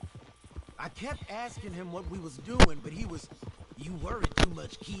for. I kept asking him what we was doing, but he was, "You worry too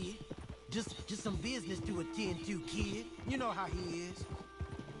much, kid. Just some business to attend to, kid." You know how he is.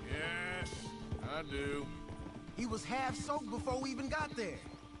 Yes, I do. He was half soaked before we even got there.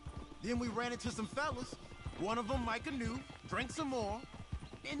 Then we ran into some fellas. One of them Micah knew, drank some more.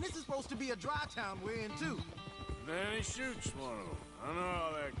 And this is supposed to be a dry town we're in, too. Then he shoots one of them. I know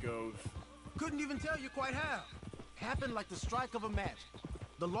how that goes. Couldn't even tell you quite how. Happened like the strike of a match.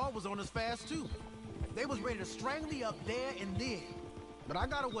 The law was on us fast, too. They was ready to strangle you up there and then. But I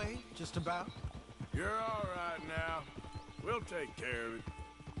got away, just about. You're all right now. We'll take care of it.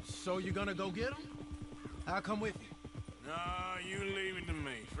 So you gonna go get him? I'll come with you. No, you leave it to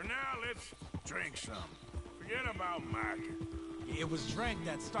me. For now, let's drink some. Forget about Micah. It was drink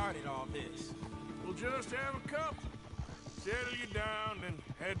that started all this. We'll just have a cup. Settle you down, then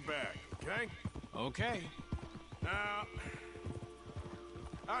head back, okay? Okay. Now,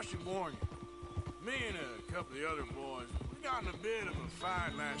 I should warn you. Me and a couple of the other boys, we got in a bit of a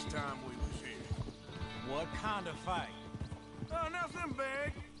fight last time we was here. What kind of fight? Oh, nothing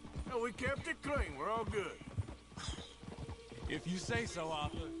big. No, we kept it clean. We're all good. If you say so,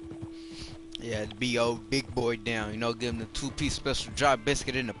 Arthur. Yeah, be old big boy down. You know, give him the 2-piece special dry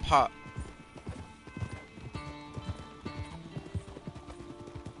biscuit in the pot.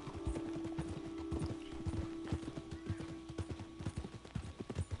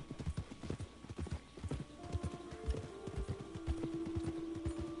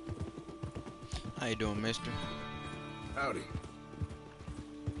 How you doing, mister? Howdy.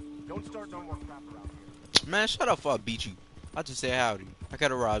 Don't start no more crap around here. Man, shut up before I beat you. I just said howdy. I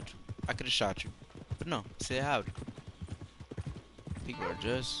could have robbed you. I could have shot you. But no, I said howdy. People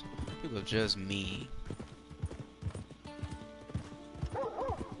are just mean.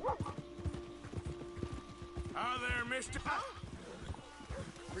 Hi there, mister.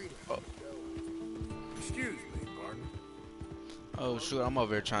 Oh. Excuse me, partner. Oh shoot, I'm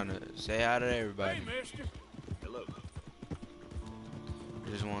over here trying to say hi to everybody. Hey, mister. Hello.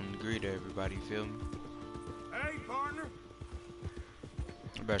 Just wanted to greet everybody, you feel me? Hey, partner.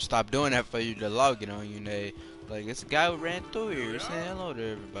 I better stop doing that for you to log it on you, Nate. Like, it's a guy who ran through here saying hello to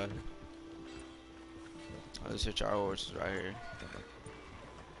everybody. Oh, let's hit our horses right here.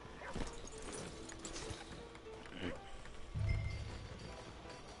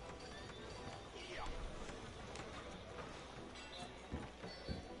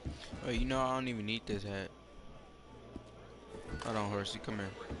 Oh, you know, I don't even need this hat. Hold on, horsey, come here.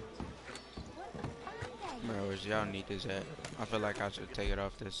 Come here, horsey, I don't need this hat. I feel like I should take it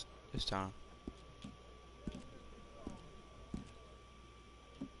off this time.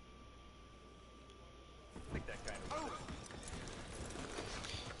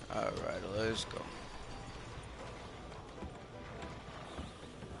 Alright, let's go.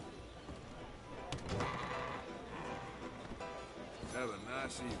 Have a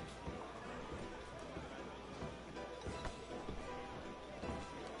nice evening.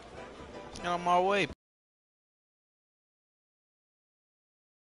 On my way.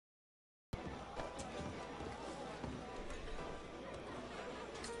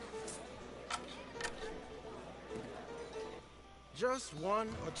 Just one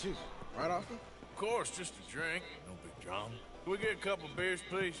or two, right, Arthur? Of course, just a drink. No big drama. Can we get a couple beers,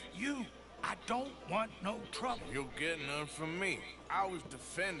 please? I don't want no trouble. You'll get none from me. I was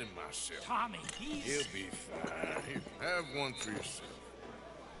defending myself. Tommy, He'll be fine. Here, have one for yourself.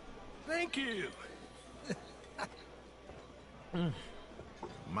 Thank you.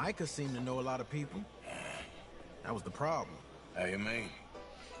 Micah seemed to know a lot of people. That was the problem. How you mean?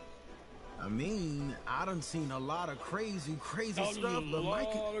 I mean, I done seen a lot of crazy stuff, but Micah...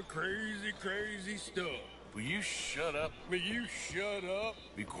 A lot of crazy stuff. Will you shut up?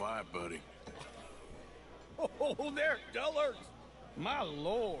 Be quiet, buddy. Oh, there, dullard. My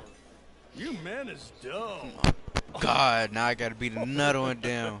lord. You men is dumb. God, now I gotta beat another one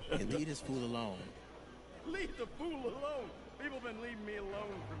down. And leave this fool alone. Leave the fool alone. People been leaving me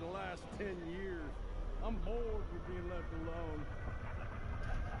alone for the last 10 years. I'm bored with being left alone.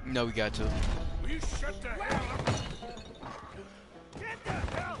 No, we got to. Will you shut the hell up? Get the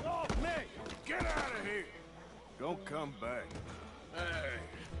hell off me! Get out of here! Don't come back. Hey,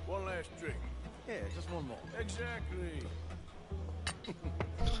 one last drink. Yeah, just one more. Exactly.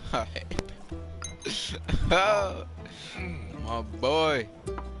 Oh, my boy.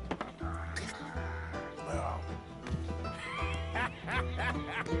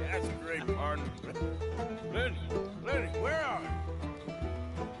 That's a great part. pardon. Lenny, where are you?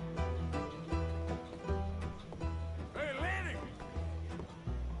 Hey, Lenny!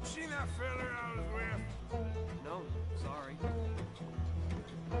 See that fella I was with? No, sorry.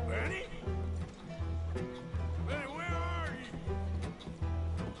 Lenny? Lenny, where are you?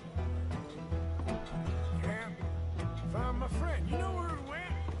 Can't find my friend. You know where he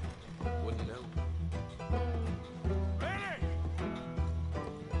went? Wouldn't know. Lenny!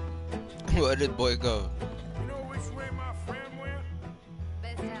 Where did boy go? You know which way my friend went?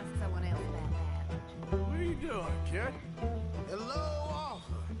 Best ask someone else about that. What are you doing, kid? Hello,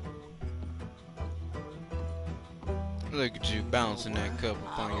 Arthur. Look at you bouncing that cup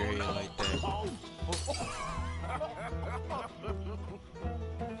upon your head like that.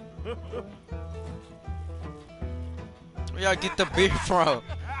 Where y'all get the beer from?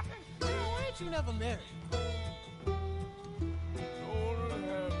 Why ain't you never married?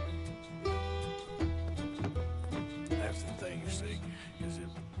 That's the thing, you see, is it...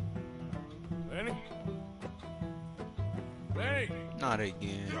 Lenny? Lenny! Not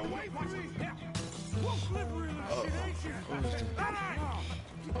again. You're away from me! Whoa, slippery in that shit, ain't you? Lenny!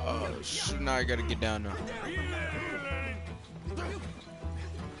 Oh, shoot, now I gotta get down there.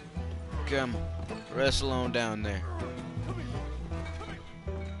 Come, wrestle on down there.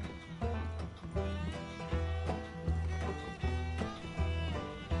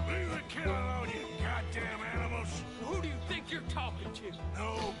 Leave the killing alone, you goddamn animals! Who do you think you're talking to?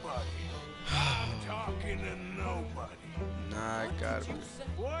 Nobody. I'm talking to nobody. Nah, I got him.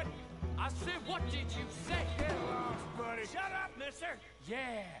 What? I said, what did you say? Get lost, buddy. Shut up, mister.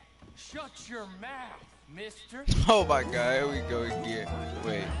 Yeah, shut your mouth, mister. Oh my god, here we go again.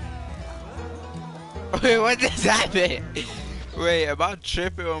 Wait. Wait, what just happened? Wait, am I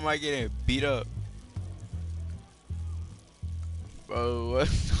tripping or am I getting beat up? Bro, what?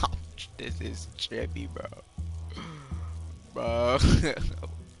 This is trippy, bro. Bro.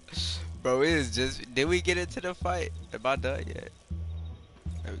 Bro, it is just... Did we get into the fight? Am I done yet?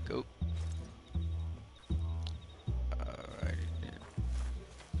 There we go. Alright.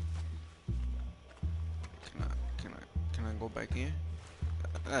 Can I go back in?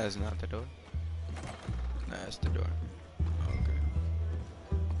 That's not the door. That's the door. Okay.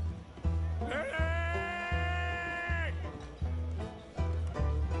 Lenny!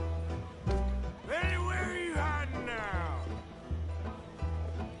 Lenny, where are you hiding now?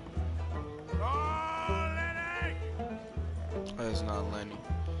 Oh, Lenny! That's not Lenny.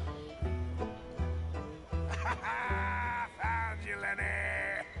 Found you, Lenny!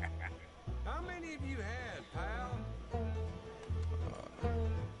 How many of you had, pal?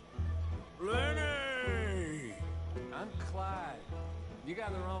 Lenny! I'm Clyde. You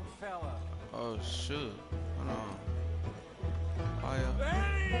got the wrong fella. Oh shoot. Hold on. Oh yeah.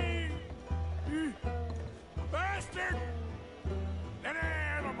 Lenny! You bastard! Lenny,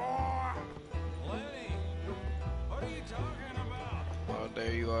 the boy! Lenny, what are you talking about? Oh,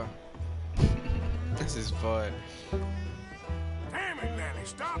 there you are. This is fun. Damn it, Lenny,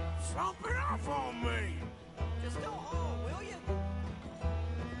 stop slumping off on me! Just go home, will you?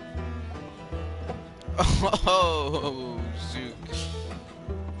 Oh shoot.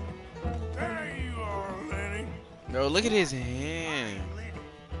 There you are, Lenny. No, look at his hand.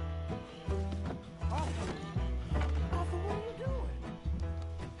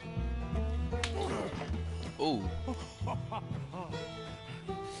 Ooh.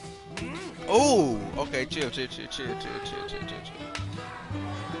 Ooh. Okay, chill.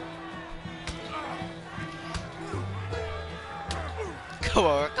 Come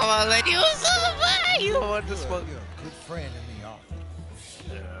on, lady. What's up, man? You don't want to smoke. You're a good friend in the office.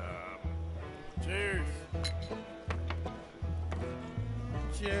 Cheers.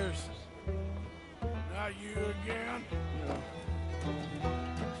 Cheers. Not you again?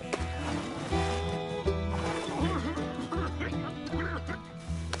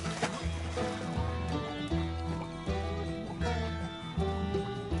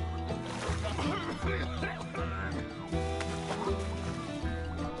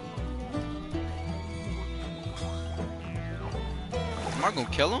 Am I gonna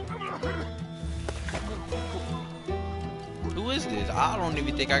kill him? Who is this? I don't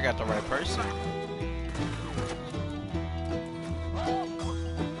even think I got the right person.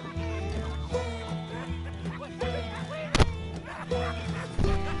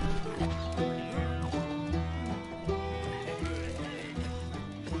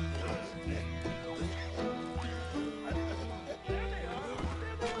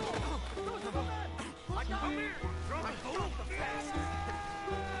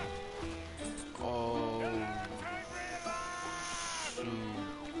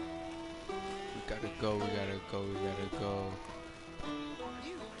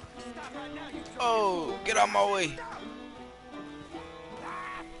 Oh, get out my way.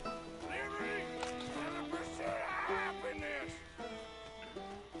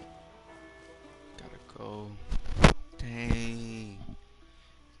 Gotta go. Dang.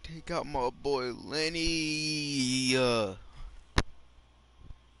 Take out my boy Lenny. I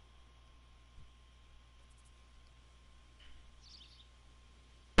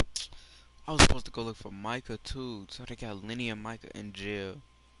was supposed to go look for Micah too. So they got Lenny and Micah in jail.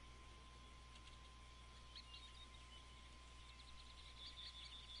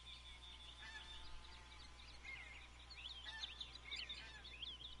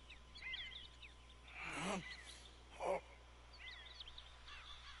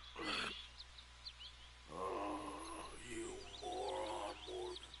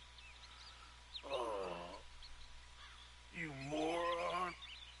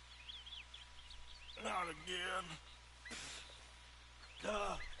 Again.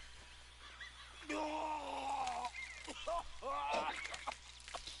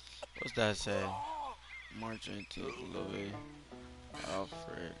 What's that say? March 18th, Louis,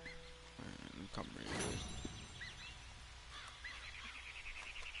 Alfred, and company.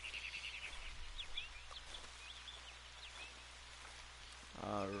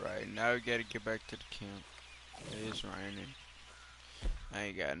 Alright, now we gotta get back to the camp. It is raining. I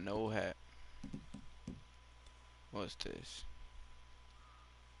ain't got no hat. What's this?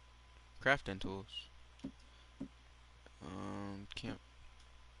 Crafting tools. Camp.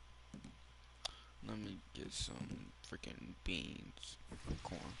 Let me get some freaking beans,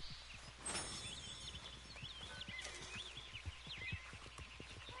 corn.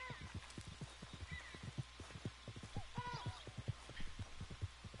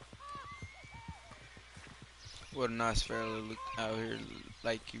 What a nice fella look out here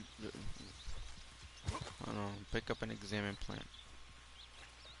like you. Hold on, pick up and examine plant.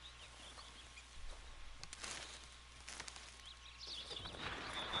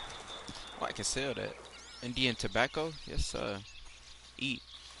 Oh, I can sell that. Indian tobacco? Yes, sir. Eat.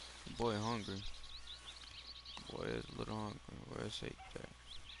 Boy, hungry. Boy is a little hungry. Where's it at?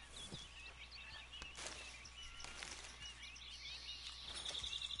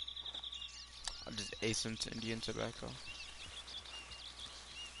 I just ate some Indian tobacco.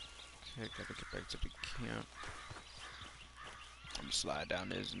 Okay, gotta get back to the camp. I'm gonna slide down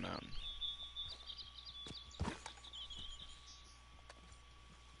this mountain.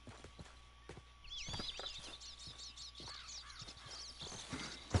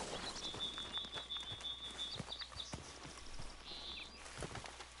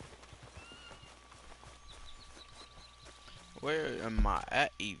 Where am I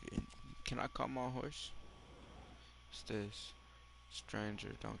at even? Can I call my horse? What's this? Stranger,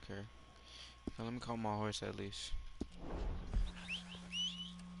 don't care. Okay, let me call my horse at least.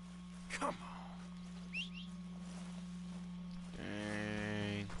 Come on.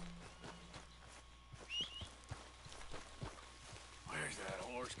 Dang. Where's that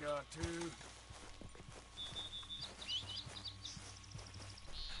horse got to?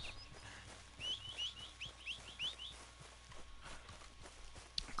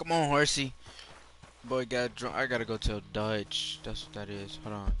 Come on, horsey. Boy got drunk. I gotta go tell Dutch. That's what that is.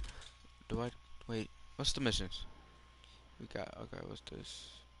 Hold on. Do I wait? What's the missions? We got okay. What's this?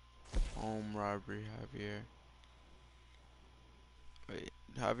 Home robbery. Javier. Wait.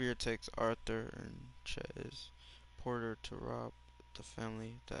 Javier takes Arthur and Chez Porter to rob the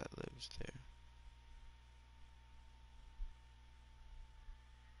family that lives there.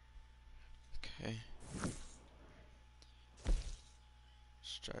 Okay.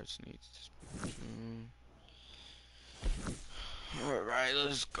 Stripes needs to speak to. Alright,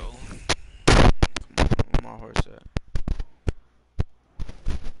 let's go. Come on, where my horse at?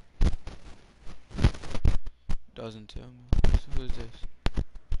 Doesn't tell me. So who is this?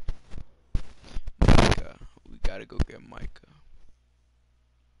 Micah. We gotta go get Micah.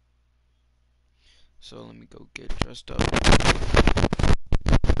 So let me go get dressed up.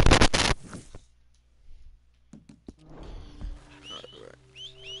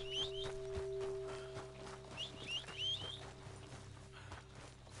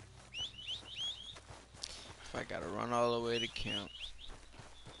 If I gotta run all the way to camp.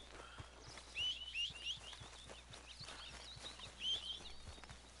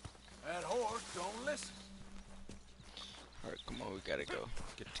 That horse don't listen. Alright, come on, we gotta go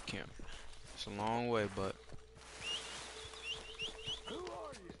get to camp. It's a long way, but Who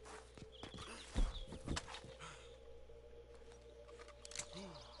are you?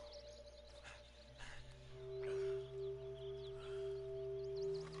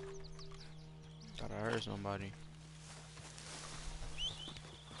 thought I heard somebody.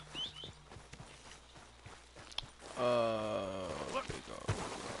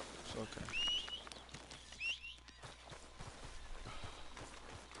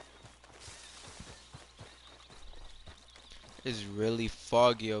 It's really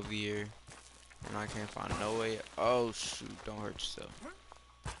foggy over here. And I can't find no way. Oh shoot, don't hurt yourself.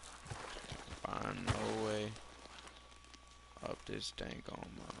 Find no way up this dang on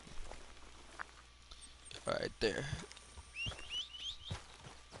mountain. Right there.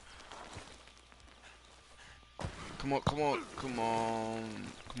 Come on, come on, come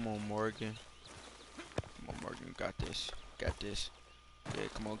on. Come on, Morgan. Come on, Morgan, you got this. Got this. Yeah,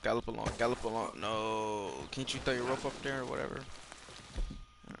 come on, gallop along, gallop along. No, can't you throw your rope up there or whatever?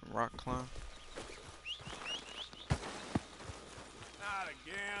 Rock climb. Not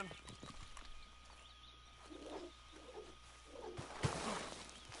again.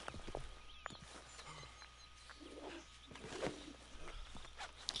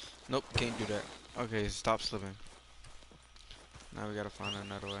 Nope, can't do that. Okay, stop slipping. Now we gotta find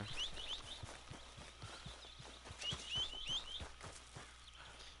another way.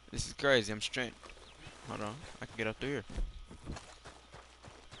 This is crazy, I'm straight. Hold on, I can get up through here.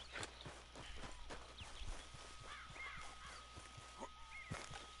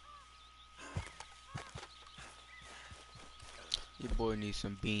 Your boy needs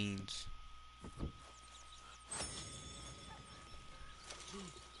some beans.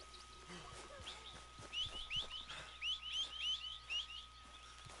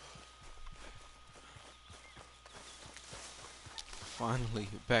 Finally,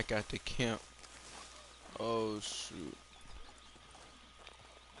 back at the camp. Oh shoot.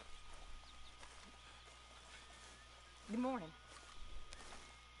 Good morning.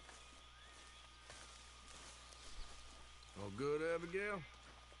 All good, Abigail?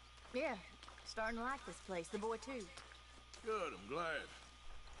 Yeah, starting to like this place. The boy too. Good, I'm glad.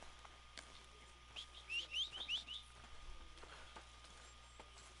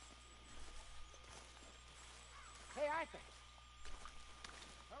 Hey, Arthur.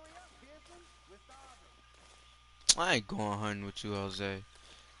 I ain't going hunting with you, Jose.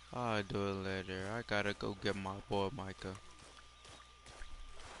 I'll do it later. I gotta go get my boy Micah.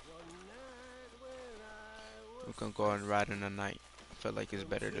 We're gonna go and ride in the night. I feel like it's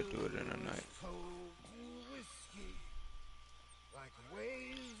better to do it in the night.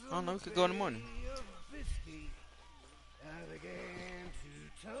 I don't know, we could go in the morning.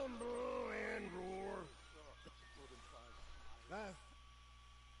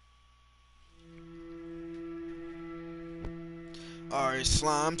 Alright,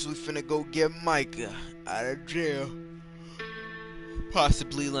 slimes, we finna go get Micah out of jail.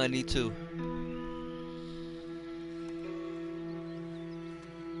 Possibly Lenny too.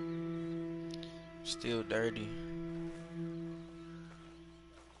 Still dirty.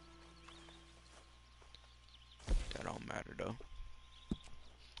 That don't matter though.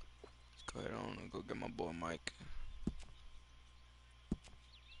 Let's go ahead on and go get my boy Mike.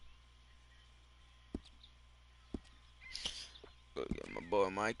 Go get my boy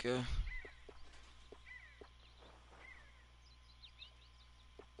Micah.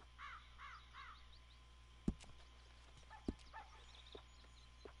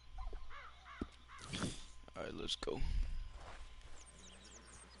 Alright, let's go.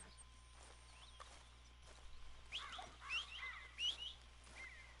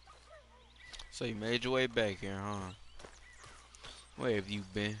 So you made your way back here, huh? Where have you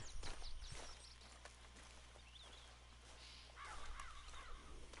been?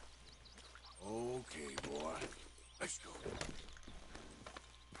 Okay, boy. Let's go.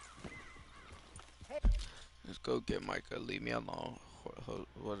 Let's go get Micah. Leave me alone.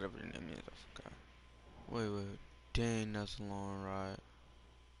 Whatever your name is, I forgot. Wait. Dang, that's a long ride.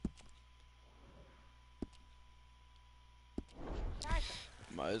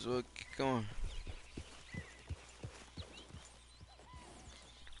 Might as well keep going.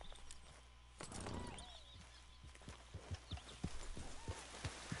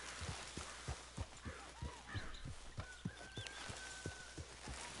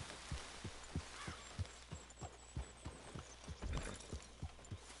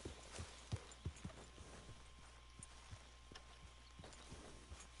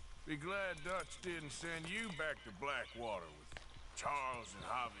 Be glad Dutch didn't send you back to Blackwater with Charles and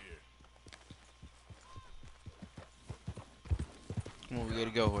Javier. Come on, we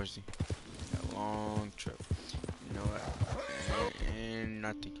gotta go, horsey. Got a long trip. You know what? And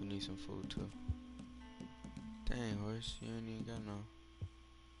I think you need some food too. Dang, horse, you ain't even got no.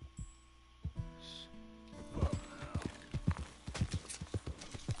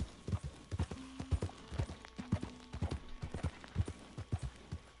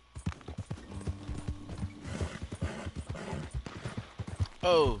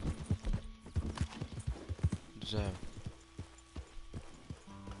 Oh! What's that?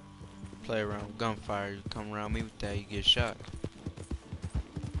 play around with gunfire. You come around me with that, you get shot.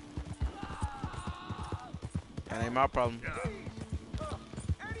 That ain't my problem.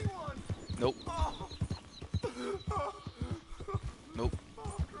 Nope. Nope.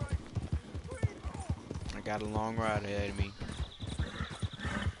 I got a long ride ahead of me.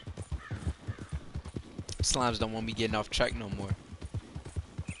 Slimes don't want me getting off track no more.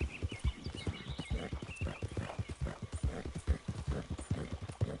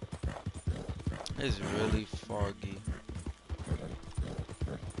 It's really foggy.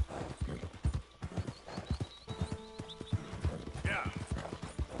 Yeah.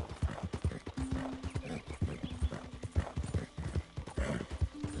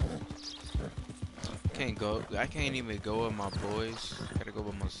 Can't go. I can't even go with my boys. I gotta go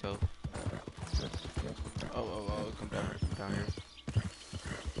by myself. Oh, come down here, come down here.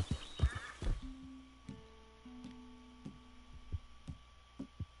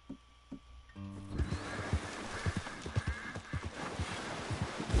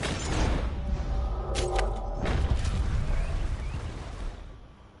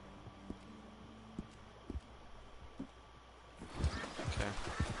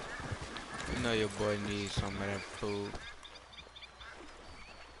 You know your boy needs some of that food.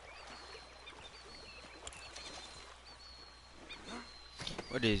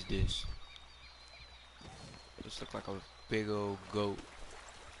 What is this? This looks like a big old goat.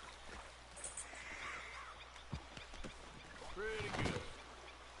 Pretty good.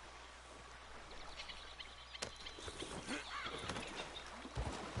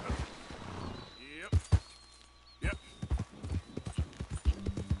 Yep.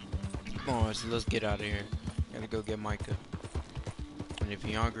 Come on, so let's get out of here. Gotta go get Micah. And if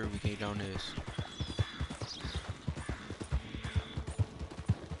you're hungry, we can eat on this.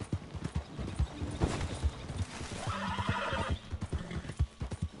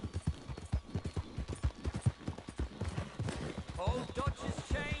 Old Dutch's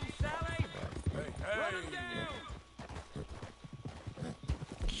chain, Sally. Run him down.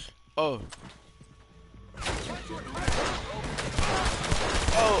 Oh.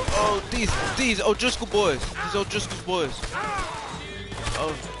 Oh, these O'Driscoll boys. These O'Driscoll boys.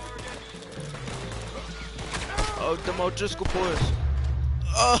 Oh, them O'Driscoll boys.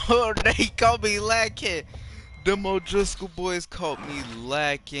 Oh, they caught me lacking. Them O'Driscoll boys caught me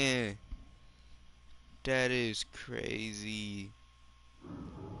lacking. That is crazy.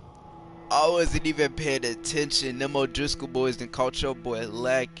 I wasn't even paying attention. Them O'Driscoll boys done caught your boy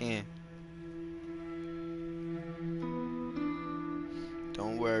lacking.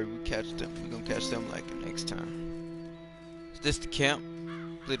 Don't worry, we catch them. We gonna catch them like next time. Is this the camp?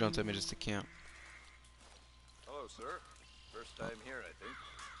 Please don't tell me this is the camp. Hello, sir. First time here, I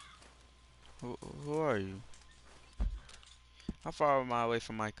think. Who are you? How far am I away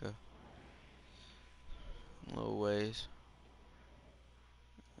from Micah? A little ways.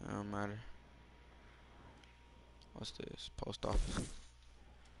 It don't matter. What's this? Post office.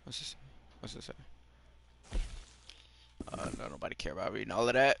 What's this? What's this say? No, nobody care about reading all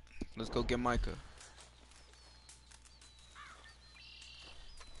of that. Let's go get Micah.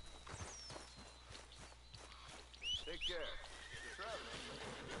 Take care.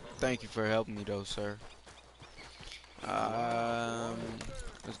 Thank you for helping me though, sir.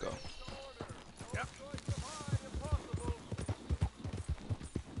 Let's go.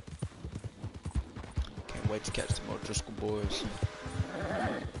 Can't wait to catch some more O'Driscoll boys.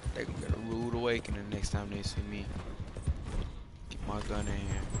 They're gonna get a rude awakening next time they see me. Get my gun in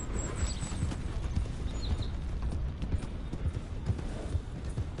here.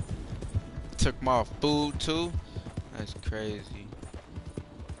 Took my food too? That's crazy.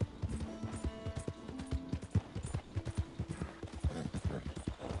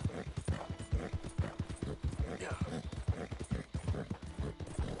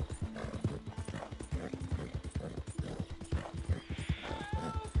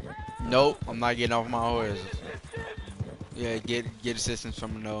 Nope, I'm not getting off my horse. Yeah, get assistance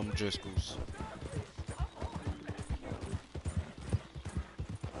from the Driscolls.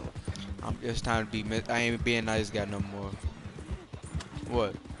 It's time to be. I ain't being nice guy no more.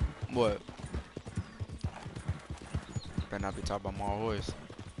 What? What? Better not be talking about my horse.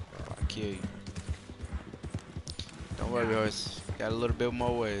 I'll kill you. Don't worry, horse. Got a little bit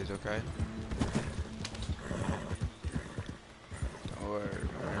more ways, okay? Don't worry.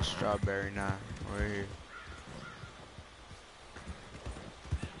 We're in Strawberry now. We're here.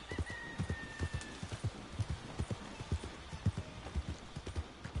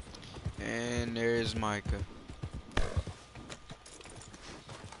 And there's Micah.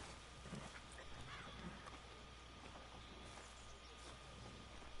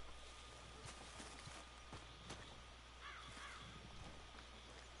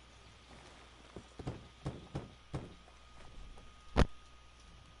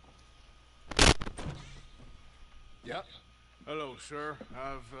 Yep. Hello, sir.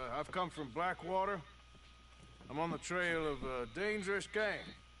 I've come from Blackwater. I'm on the trail of a dangerous gang.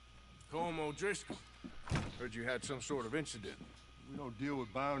 Colm O'Driscoll. Heard you had some sort of incident. We don't deal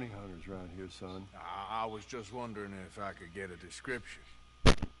with bounty hunters around here, son. I was just wondering if I could get a description.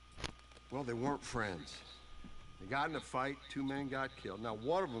 Well, they weren't friends. They got in a fight, 2 men got killed. Now,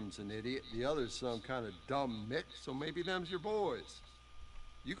 one of them's an idiot, the other's some kind of dumb mick, so maybe them's your boys.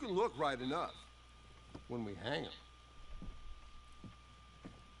 You can look right enough when we hang them.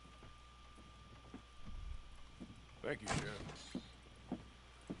 Thank you, Sheriff.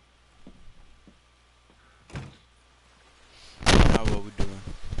 Now what we doing?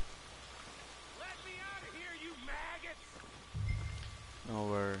 Let me out of here, you maggots! No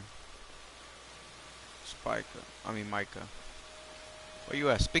worry. Micah. Where you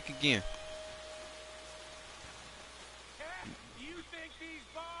at? Speak again. You think these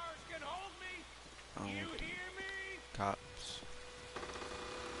bars can hold me? You hear me? Cops.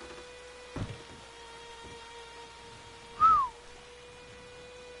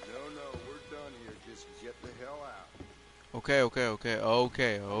 No, we're done here. Just get the hell out. Okay. One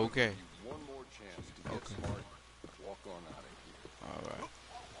more chance to get smart. Walk on out of here. Alright.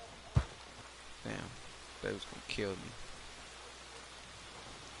 Damn. They was gonna kill me.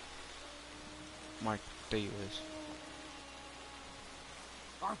 Mike, there you is.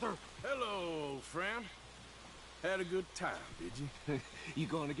 Arthur! Hello, old friend. Had a good time, did you? You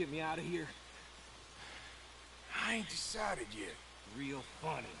going to get me out of here? I ain't decided yet. Real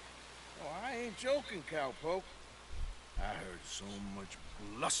funny. Oh, I ain't joking, cowpoke. I heard so much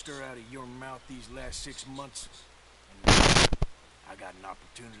bluster out of your mouth these last 6 months. And I got an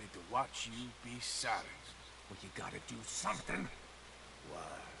opportunity to watch you be silent. Well, you gotta do something. Why?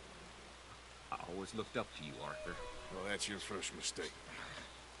 I always looked up to you, Arthur. Well, that's your first mistake.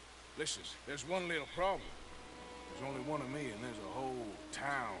 Listen, there's one little problem. There's only one of me, and there's a whole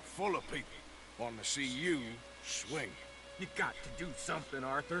town full of people wanting to see you swing. You got to do something,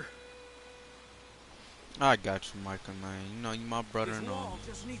 Arthur. I got you, Micah, man. You know you my brother and all.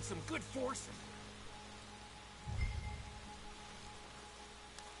 Just needs some good forcing.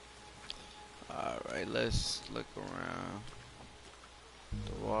 Alright, let's look around.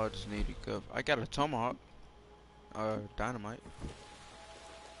 The wall just need to go. I got a tomahawk. Dynamite.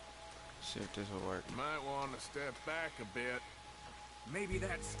 See if this will work. Might want to step back a bit. Maybe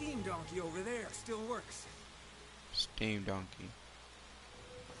that steam donkey over there still works. Steam donkey.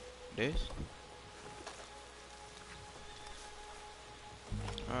 This?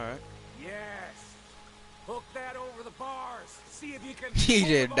 Alright. Yes. Hook that over the bars. See if you can. He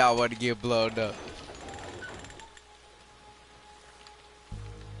did not want to get blown up.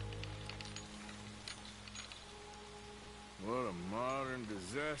 What a modern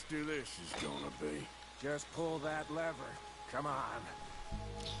disaster this is gonna be. Just pull that lever. Come on.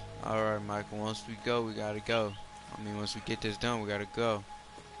 Alright, Michael. Once we go, we gotta go. I mean, once we get this done, we gotta go.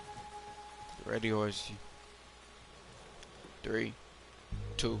 Ready, horsey. 3,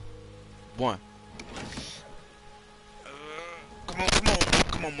 2, 1.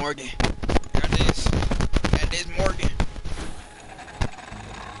 Come on, Morgan. Got this, Morgan.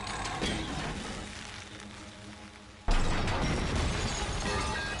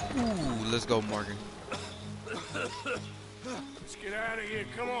 Ooh, let's go, Morgan. Let's get out of here,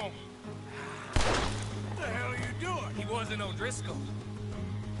 come on. What the hell are you doing? He wasn't O'Driscoll.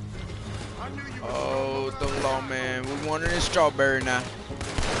 I knew you were. Oh, the law, man. We wanted a strawberry now.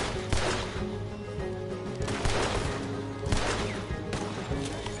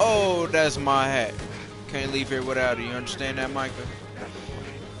 Oh, that's my hat. Can't leave here without it. You understand that, Micah?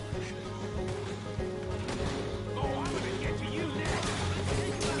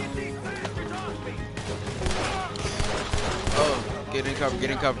 Oh, get in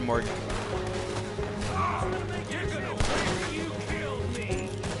cover, Morgan.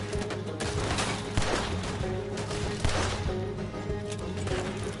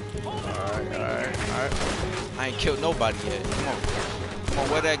 Alright. I ain't killed nobody yet. Come on,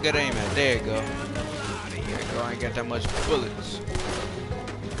 where that good aim at? There you go. There you go, I ain't got that much bullets.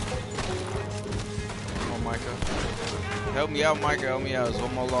 Come on, Micah. Help me out, Micah, help me out. There's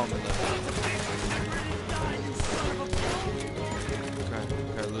one more long left.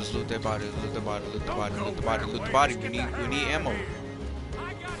 Okay, let's loot that body, loot the body. We need ammo.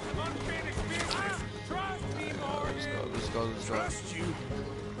 Let's go.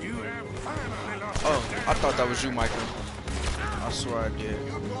 Oh, I thought that was you, Michael. I swear I did.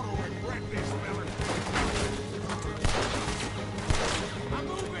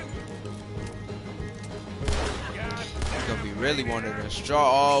 It's gonna be really one of them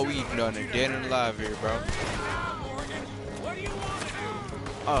straw. Oh, we done it dead and alive here, bro.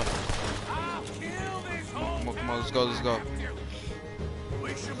 I'll kill this whole Come on, let's go, let's go. We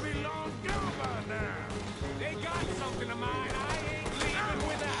should be long gone by now. They got something of mine I ain't leaving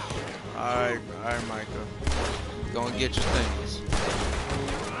without. Alright, Micah. Go and get your things.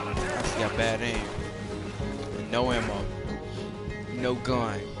 I got bad aim. And no ammo. No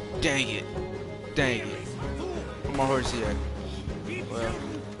gun. Dang it. Dang it. Where my horse at? Well,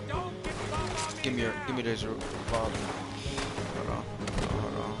 give me this revolver. Hold on.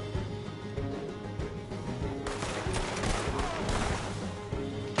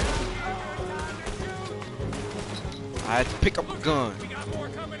 I had to pick up a gun.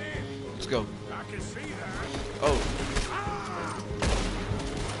 Let's go. Oh.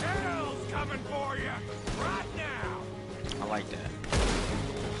 Hell's coming for you right now. I like that.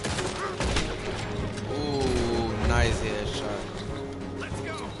 Ooh, nice headshot. Let's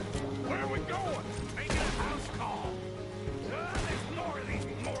go. Where are we going? Making a house call. There's more of these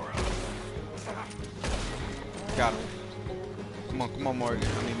morons. Got him. Come on, Morgan.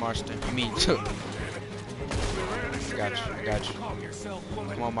 I mean Marston. I mean too. I got you.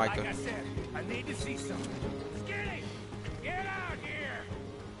 Come on, Micah. Like I said, I need to see something. Skinny, get out here.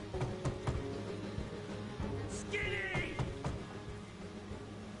 Skinny.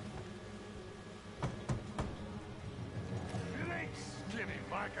 It ain't Skinny,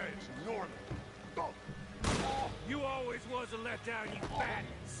 Micah. It's Norman. Oh. You always was a letdown, you fat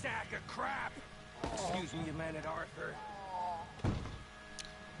sack of crap. Excuse me, you man at Arthur.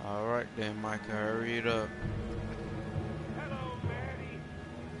 Alright then, Micah. Hurry it up. Hello, Maddie.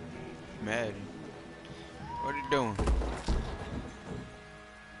 Maddie. What are you doing?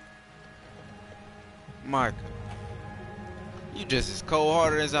 Micah. You just as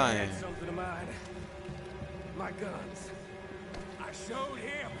cold-hearted as I am. Something of mine. My guns. I showed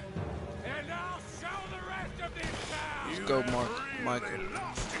him, and I'll show the rest of this town. Let's go, Micah.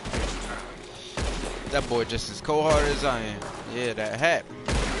 That boy just as cold-hearted as I am. Yeah, that hat.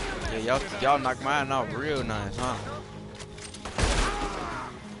 Yeah, y'all knocked mine off real nice, huh?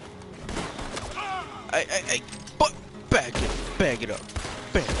 Hey, but bag it up.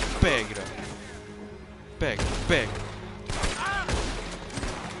 Bag it up. Bag it.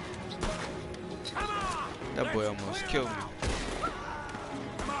 That boy almost killed me.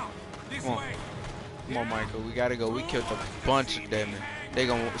 Come on, Michael. We gotta go. We killed a bunch of them. They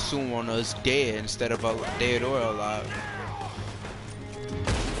gonna soon want us dead instead of dead or alive.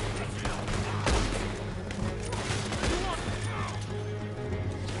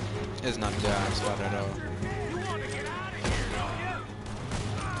 It's not the iron spot at all.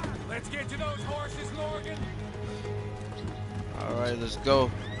 Let's get to those horses, Morgan. Alright, let's go.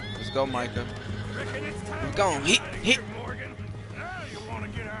 Let's go, Micah. We're going. Hit. Morgan. You want to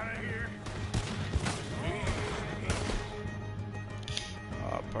get out of here?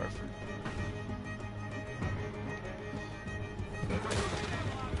 Oh, perfect.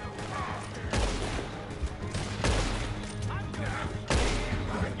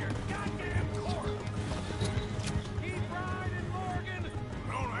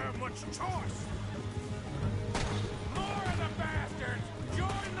 Choice. More of the bastards!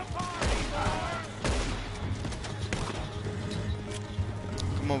 Join the party, boys!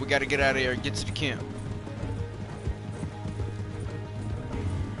 Come on, we gotta get out of here and get to the camp.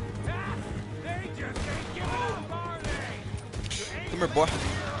 They just ain't giving up, are they? Come here, boy.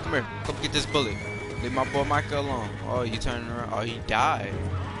 Come here. Come get this bullet. Leave my boy Micah alone. Oh, you turning around. Oh, he died.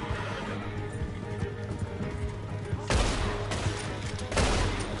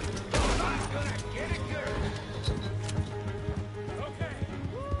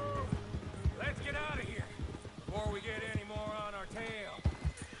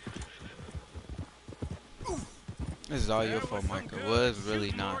 This is all your fault, Michael. Well, it's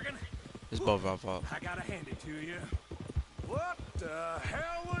really not. It's both our fault. I gotta hand it to you. What the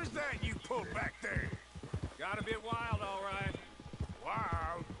hell was that you pulled back there? Got a bit wild, all right.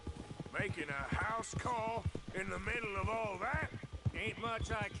 Wild? Making a house call in the middle of all that? Ain't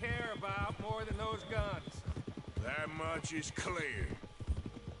much I care about more than those guns. That much is clear.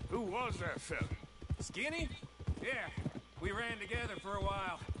 Who was that fella? Skinny? Yeah, we ran together for a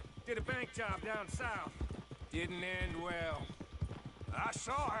while. Did a bank job down south. Didn't end well. I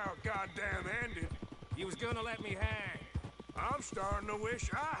saw how it goddamn ended. He was gonna let me hang. I'm starting to wish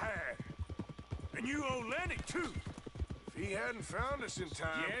I had. And you owe Lenny, too. If he hadn't found us in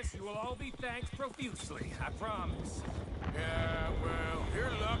time... Yes, you will all be thanked profusely, I promise. Yeah, well,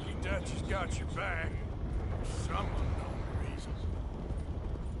 you're lucky Dutch has got your back. For some unknown reason.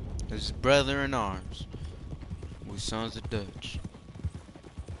 His brother in arms. We sons of Dutch.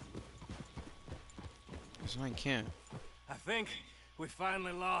 This ain't camp. I think we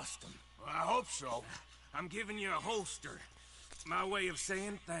finally lost him. Well, I hope so. I'm giving you a holster. My way of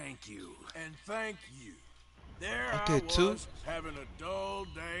saying thank you. And thank you. There I I did was, too. having a dull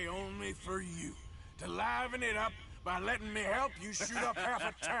day only for you. To liven it up by letting me help you shoot up half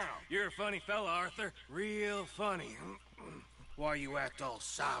a town. You're a funny fella, Arthur. Real funny. Why you act all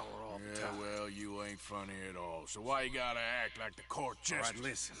sour all the Yeah, time? well, you ain't funny at all. So why you gotta act like the court All jester? right,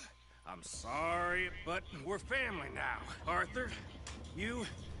 listen. I'm sorry, but we're family now. Arthur, you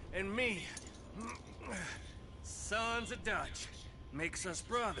and me. Sons of Dutch. Makes us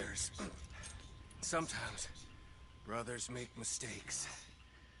brothers. Sometimes, brothers make mistakes.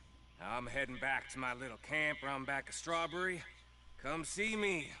 I'm heading back to my little camp around back of Strawberry. Come see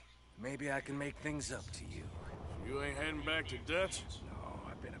me. Maybe I can make things up to you. You ain't heading back to Dutch? No,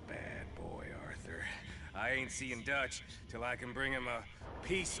 I've been a bad boy, Arthur. I ain't seeing Dutch till I can bring him a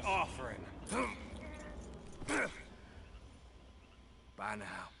peace offering. Bye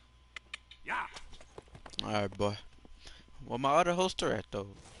now. Yeah. Alright, boy. Where my other holster at, though?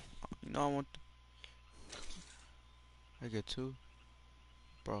 You know I want... I get two?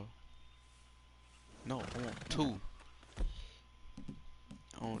 Bro. No, I want two.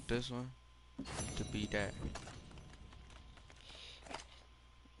 I want this one to be that.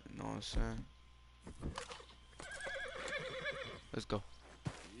 You know what I'm saying? Let's go.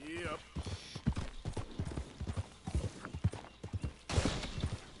 Yep.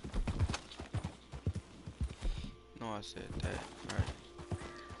 No, I said that. Alright.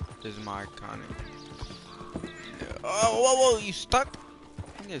 This is my iconic. Yeah. Oh, whoa, you stuck?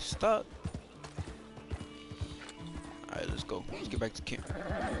 You get stuck. Alright, let's go. Let's get back to camp.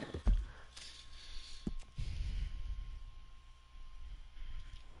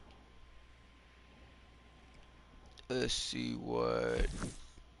 Let's see what...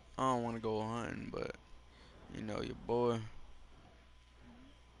 I don't want to go hunting, but... You know, your boy...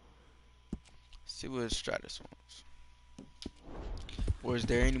 See what Stratus wants. Or is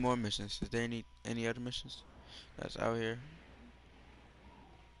there any more missions? Is there any other missions that's out here?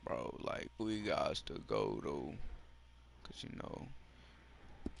 Bro, like, we got to go, though. Because, you know,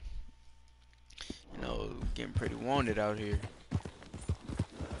 getting pretty wanted out here.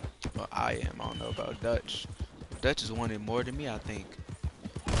 Well, I am. I don't know about Dutch. Dutch is wanted more than me, I think.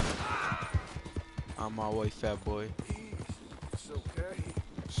 On my way, fat boy. It's okay.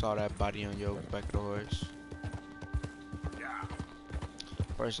 Saw that body on your back of the horse. Yeah.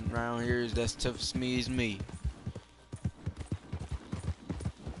 Person around here is that's tough as me is me.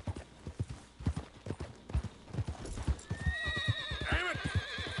 Damn it!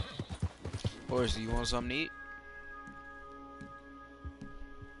 Horse, you want something to eat?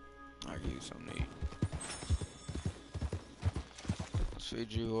 I'll give you something to eat. Let's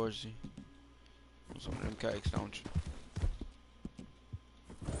feed you, horsey. Want some of them cakes, don't you?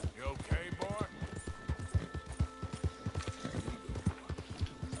 You okay, boy?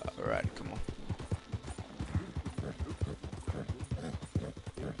 Alright, come on.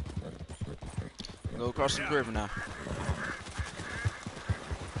 Go across the river now.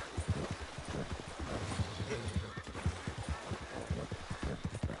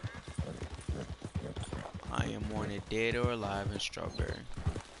 I am wanted dead or alive in Strawberry.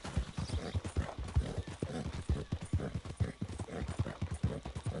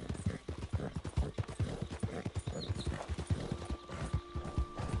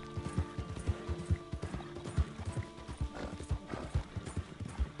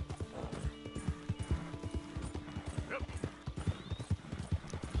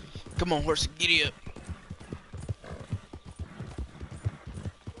 Come on, horse, giddy up.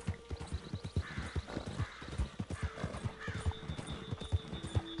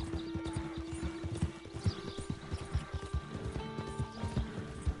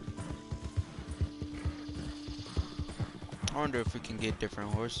 I wonder if we can get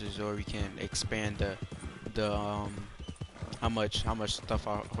different horses, or we can expand the how much stuff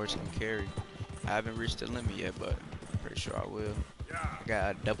our horse can carry. I haven't reached the limit yet, but I'm pretty sure I will. I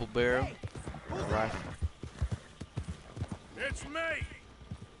got a double barrel, a rifle. It's me!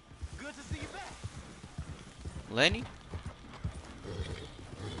 Good to see you back. Lenny?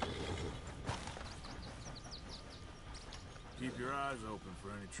 Keep your eyes open for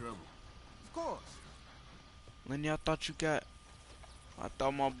any trouble. Of course. Lenny, I thought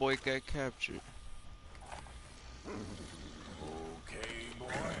my boy got captured. Okay,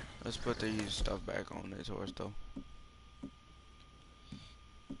 boy. Let's put the stuff back on this horse, though.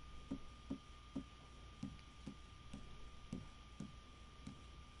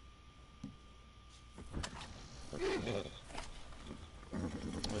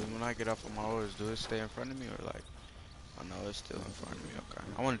 Wait, when I get off of my horse, do it stay in front of me or like Oh no, it's still in front of me. Okay.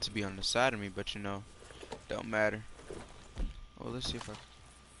 I want it to be on the side of me, but you know, don't matter. Oh, let's see if I.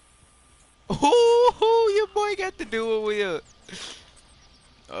 Oh, your boy got to do it with.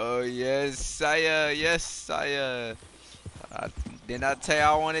 Oh yes, sire. Yes, sire. Didn't I tell you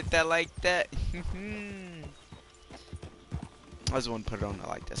I wanted that like that? I just want to put it on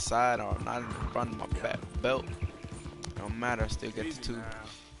like the side or not in front of my back belt. Don't matter. I still get the two.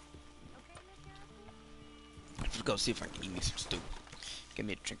 Let's go see if I can eat me some stew. Give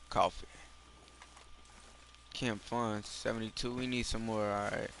me a drink of coffee. Camp funds 72. We need some more. All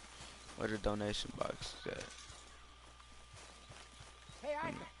right. Where the donation box is at?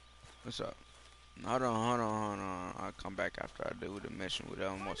 Hey, what's up? Hold on. I'll come back after I do the mission with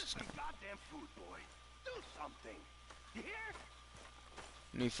what's his name. Goddamn food, boy. Do something. You hear?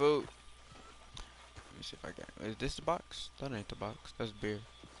 Need food? Let me see if I can. Is this the box? That ain't the box. That's beer.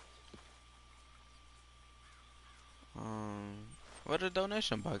 What the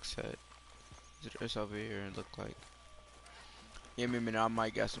donation box at? It's over here and look like. Give me a minute. I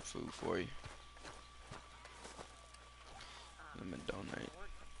might got some food for you. Let me donate.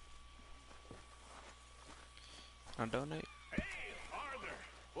 I donate. Hey, Arthur,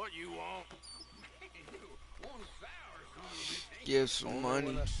 what you want? Give some money.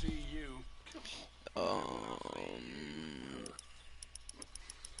 When I see you.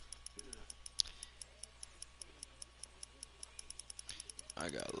 I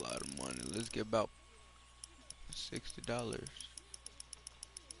got a lot of money. Let's get about $60.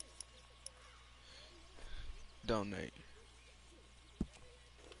 Donate.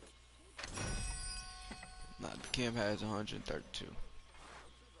 Nah, the camp has 132.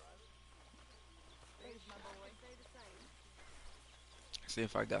 See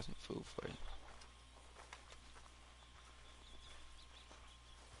if I got some food for you.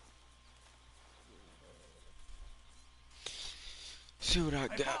 See what I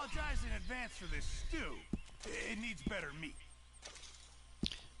got. I apologize in advance for this stew. It needs better meat.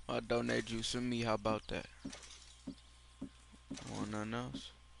 I'll donate you some meat. How about that? Want nothing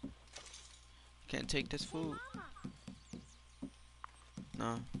else? Can't take this food.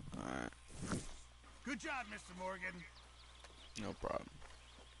 No? Alright. Good job, Mr. Morgan. No problem.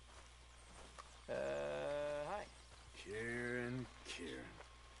 Hi. Kieran.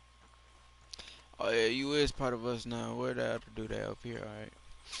 Oh yeah, you is part of us now. Where'd I have to do that up here? Alright.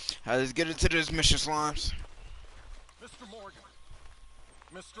 Let's get into this mission, Slimes. Mr. Morgan.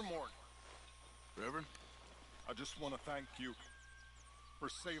 Mr. Morgan. Reverend? I just want to thank you for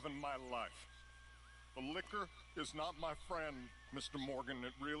saving my life. The liquor is not my friend, Mr. Morgan.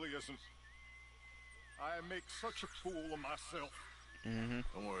 It really isn't. I make such a fool of myself.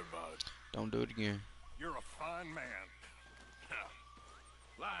 Don't worry about it. Don't do it again. You're a fine man.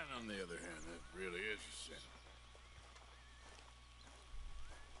 Lying, on the other hand, that really is a sin.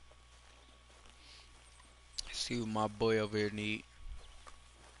 See what my boy over here need.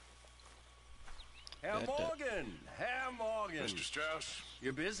 Herr Morgan! Herr Morgan! Mr. Strauss?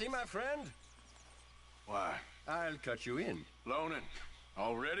 You busy, my friend? Why? I'll cut you in. Loaning?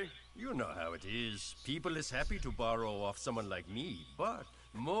 Already? You know how it is. People is happy to borrow off someone like me, but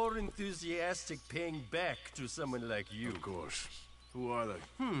more enthusiastic paying back to someone like you. Of course. Who are they?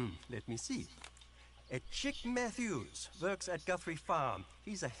 Let me see. Chick Matthews works at Guthrie Farm.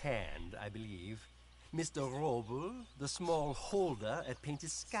 He's a hand, I believe. Mr. Roble, the small holder at Painted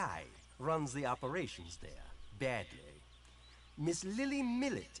Sky, runs the operations there, badly. Miss Lily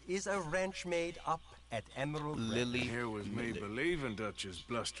Millet is a ranch maid up at Emerald Lily Ranch. Here was me believing Dutch's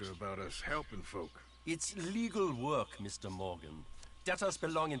bluster about us helping folk. It's legal work, Mr. Morgan. Debtors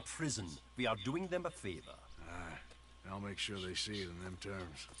belong in prison. We are doing them a favor. Aye. I'll make sure they see it in them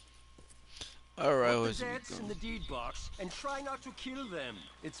terms. Alright, Put what's the debts in the deed box and try not to kill them.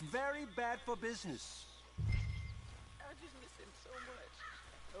 It's very bad for business. I just miss him so much.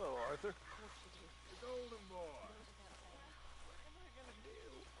 Hello, Arthur. The golden boy. What am I gonna do?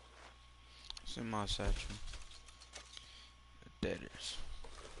 It's in my section. The debtors.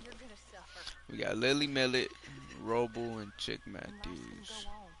 You're gonna suffer. We got Lily Millet, Roble, and Chick Matthews.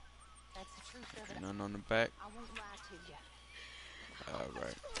 That's the truth of it. None on the back. I won't lie to you.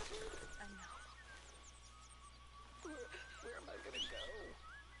 Alright. I know. Where am I gonna go?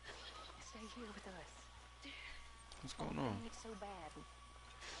 Stay here with us. What's going on? It's so bad.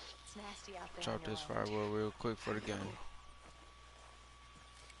 It's nasty out there. Chop this firewall real quick for the game.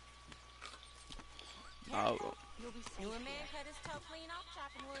 Oh. You'll be safe. Your man cut his toe clean off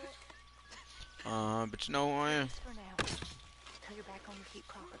chopping wood. But you know who I am. For now. Till you're back on your feet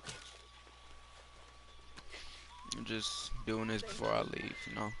properly. I'm just doing this before I leave,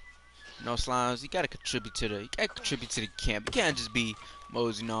 you know. No slimes. You gotta contribute to the camp. You can't just be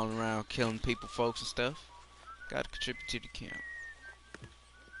moseying all around killing people, folks, and stuff. Gotta contribute to the camp.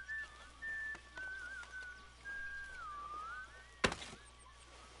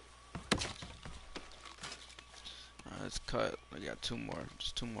 Let's cut. We got two more.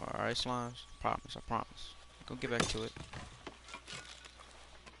 Just two more. Alright, slimes? Promise, I promise. Go get back to it.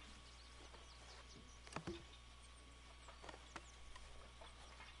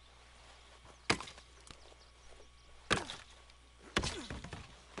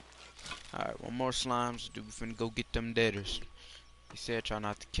 Alright, one more slimes. Dude, we finna go get them deaders. He said try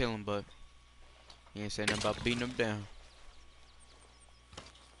not to kill him, but he ain't said nothing about beating them down.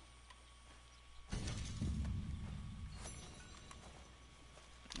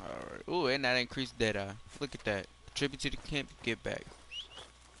 Alright. Ooh, and that increased deadeye. Look at that. Contribute to the camp, get back.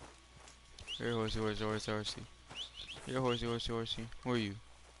 Here, horsey, horsey, horsey, horsey. Here, horsey, horsey, horsey. Where are you?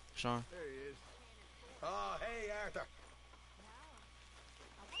 Sean? There he is. Oh, hey, Arthur.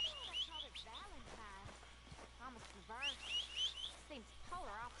 Almost reverse. Seems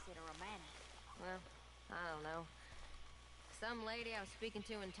polar opposite of romantic. Well, I don't know. Some lady I was speaking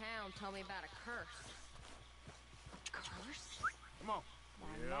to in town told me about a curse. Curse? Come on.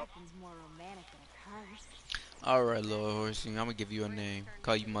 Now nothing's more romantic than a curse. Alright, little horsey. I'm gonna give you a name.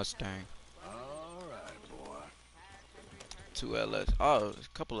 Call you Mustang. Alright, boy. 2 LS. Oh, a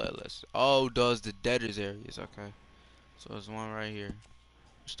couple LS. Oh, does the debtors areas. Okay. So there's one right here.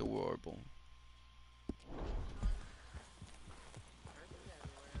 It's the Warble.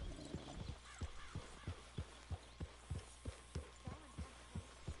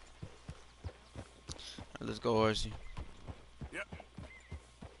 Let's go, horsey. Yep.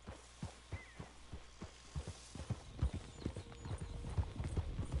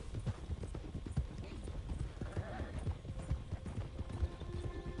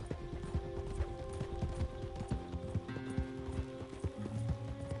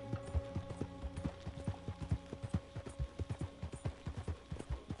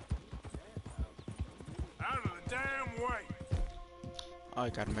 Out of the damn way. Oh, I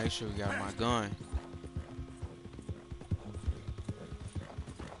gotta make sure we got my gun.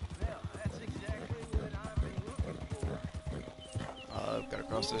 Gotta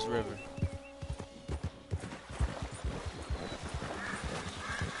cross this river.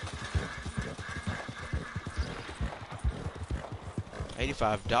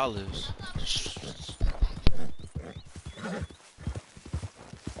 $85.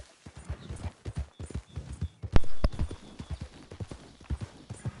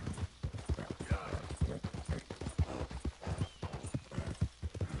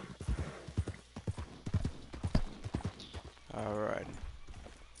 All right.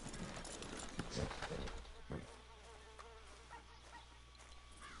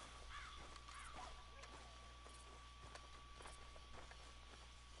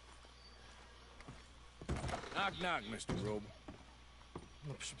 Knock, knock, Mr. Roble.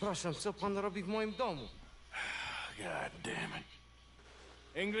 No przepraszam, co pan robi w moim domu? God damn it.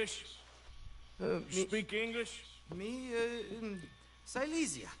 English? Speak English? Me,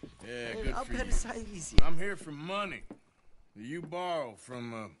 Silesia. Yeah, good for Upper you. Silesia. I'm here for money that you borrow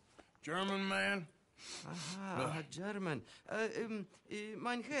from a German man. Aha, German.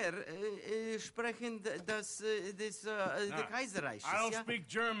 Mein Herr, sprechen das the Kaiserreich. I don't speak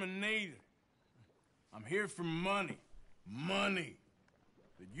German neither. I'm here for money. Money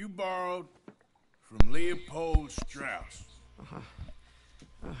that you borrowed from Leopold Strauss.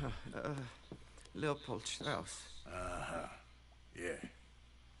 Leopold Strauss. Yeah.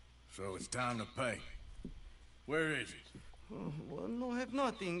 So it's time to pay. Where is it? Oh, well, no, have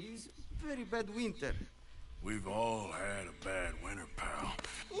nothing. It's very bad winter. We've all had a bad winter, pal.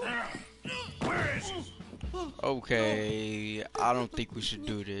 Where is it? Okay, I don't think we should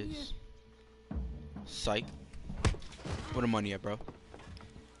do this. Psych. Where the money at, bro?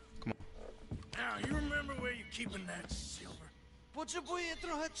 Come on. Now, you remember where you're keeping that silver? Potrzebuję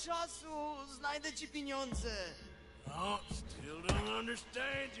trochę czasu. Znajdę ci pieniądze. Oh, still don't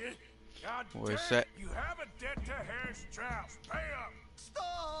understand you. God Where's damn, that? you have a debt to Herr Strauss. Pay up.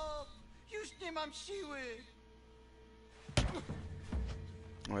 Stop! Już nie mam siły.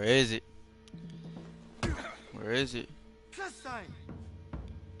 Where is it? Where is it? Przestań.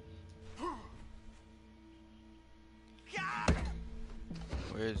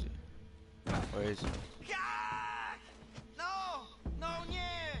 Where is it? Where is it? No! No, nie!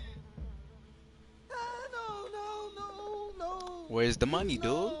 No, no, no, no. Where's the money,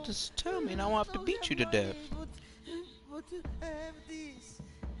 dude? Just tell me and I won't have to beat you to death. But I have this.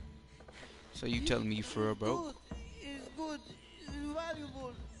 So you telling me you for real, bro? It's good. It's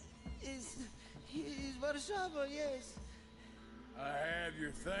valuable. Is Warszawa, yes. I have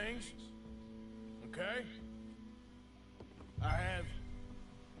your things, okay? I have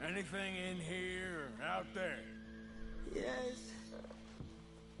anything in here or out there. Yes.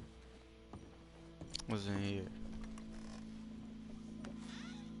 What's in here?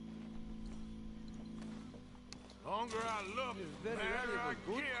 Longer I look, very madder I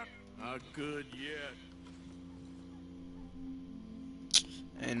good. get. Not good yet.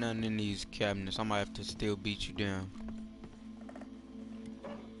 Ain't nothing in these cabinets. I might have to still beat you down.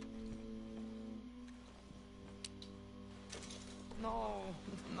 No,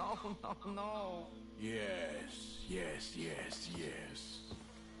 no, no, no. Yes, yes, yes, yes.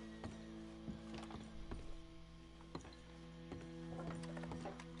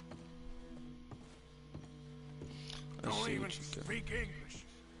 Let's Don't see even what you got. speak English.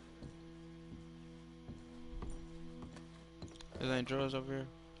 There ain't drawers over here.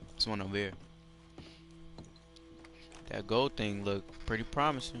 There's one over here. That gold thing look pretty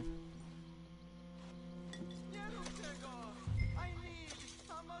promising.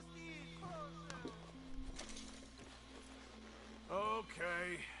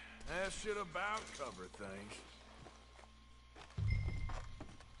 Okay, that should about cover things.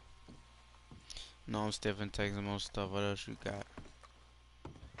 No, I'm still finna take some more stuff. What else you got?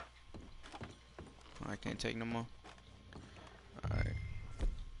 I can't take no more. Alright.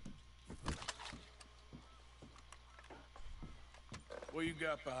 What you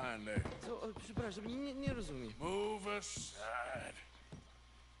got behind there? Przepraszam, nie rozumiem. Move aside.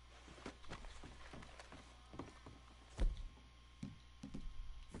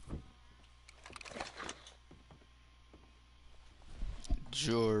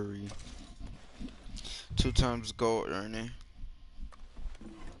 Jewelry. 2 times gold earning.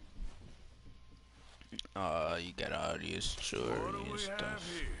 You got all this jewelry What do and we stuff. have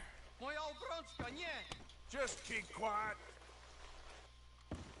here? Moja obrączka, nie! Just keep quiet.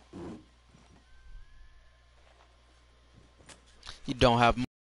 You don't have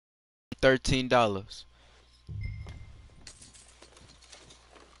 $13.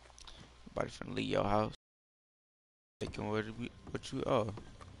 Nobody finna leave your house. Taking what you owe.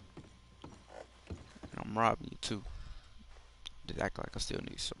 And I'm robbing you too. Just act like I still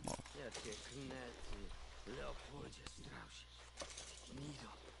need some more. Jakie knety, Leopoldzie Strausie. Nido.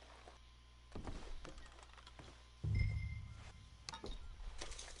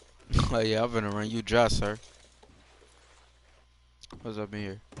 Oh yeah, I'm gonna run you dry, sir. What's up in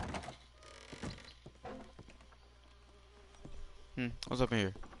here? What's up in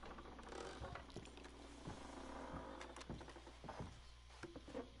here?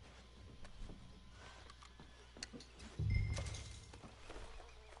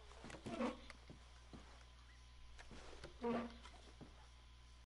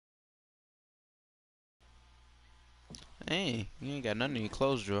 Hey, you ain't got nothing in your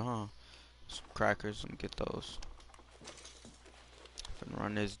clothes drawer, huh? Some crackers, let me get those. Finna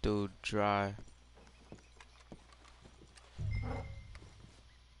run this dude dry.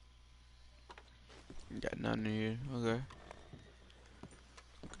 Got nothing in here, okay.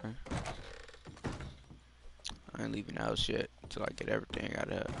 Okay. I ain't leaving the house yet until I get everything out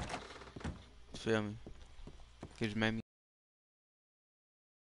of here. Feel me? Could you make me?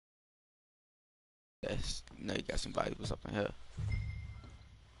 Yes, you know you got some valuables up in here.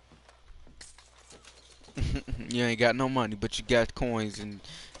 You ain't got no money, but you got coins and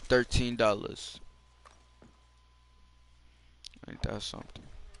 $13. Ain't that something?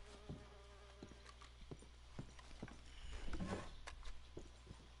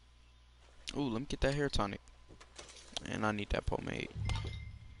 Ooh, let me get that hair tonic. And I need that pomade.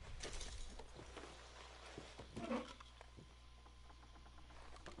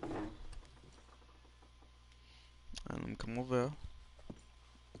 And let me come over here.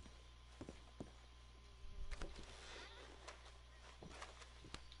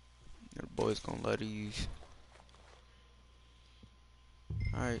 The boys gonna love these.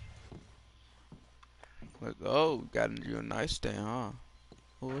 Alright. Look, oh, got into your nightstand, huh?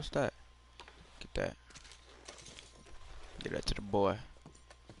 Oh, what's that? Get that. Get that to the boy.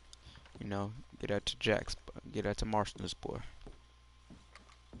 You know, get that to Jack's. Get that to Marston's boy.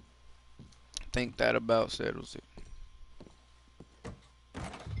 Think that about settles it.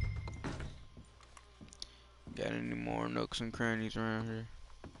 Got any more nooks and crannies around here?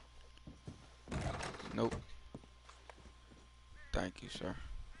 Nope. Thank you, sir.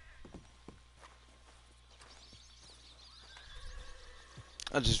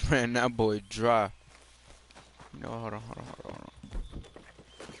 I just ran that boy dry. You know, hold on.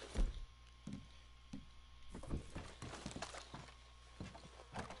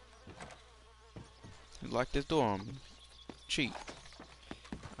 lock this door on me. Cheat.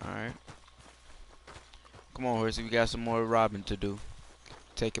 Alright. Come on, horsey. We got some more robbing to do.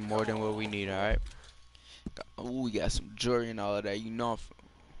 Taking more than what we need, alright? Oh, we got some jewelry and all of that. You know.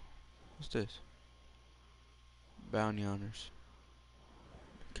 What's this? Bounty hunters.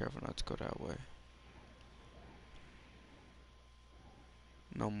 Careful not to go that way.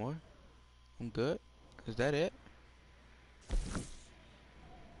 No more? I'm good? Is that it?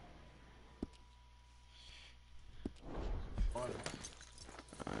 Alright,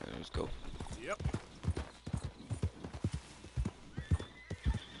 let's go. Yep.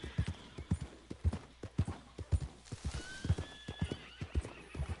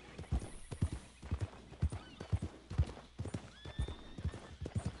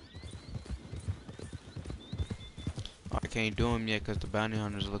 I can't do them yet because the bounty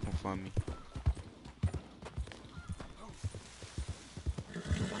hunter's looking for me.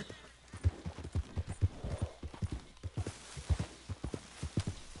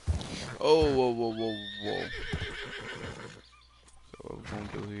 Oh, whoa, whoa, whoa, whoa. So what we're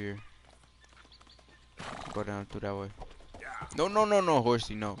gonna do here? Go down through that way. No, no, no, no,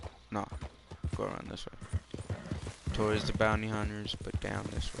 horsey, no. No. Go around this way. Towards the bounty hunters, but down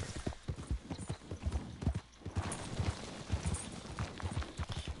this way.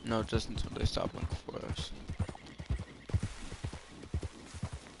 No, just until they stop looking for us.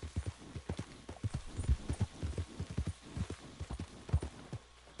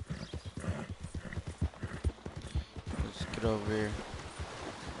 Let's get over here.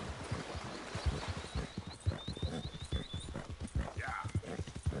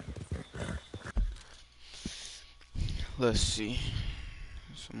 Let's see.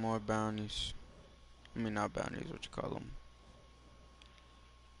 Some more bounties. I mean, not bounties, what you call them.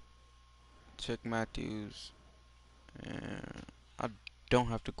 Chick Matthews. And I don't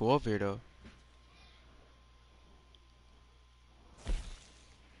have to go over here though.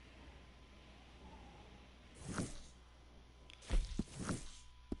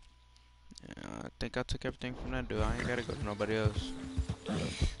 Yeah, I think I took everything from that dude. I ain't gotta go to nobody else.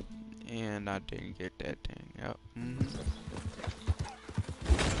 And I didn't get that thing. Yep.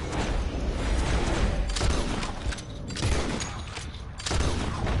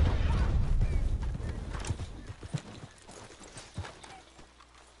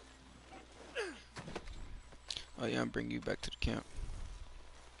 Oh yeah, I'm bringing you back to the camp.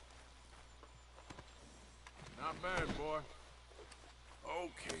 Not bad, boy.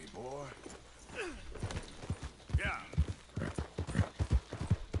 Okay, boy. Yeah.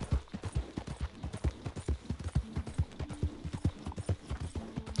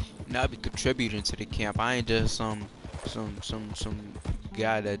 Now I be contributing to the camp. I ain't just some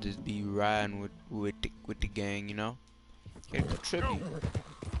guy that just be riding with the gang, you know. Gotta contribute.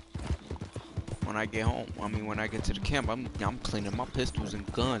 When I get home, I mean when I get to the camp, I'm cleaning my pistols and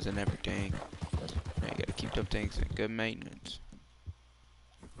guns and everything. I gotta keep them things in good maintenance.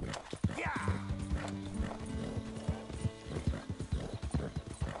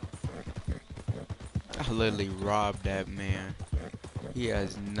 I literally robbed that man. He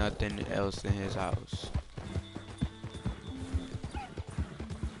has nothing else in his house.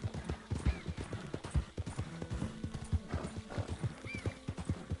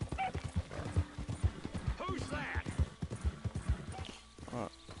 Who's that?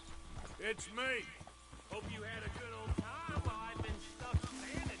 It's me. Hope you had a good old time while I've been stuck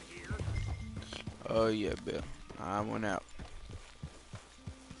standing here. Oh yeah, Bill. I went out.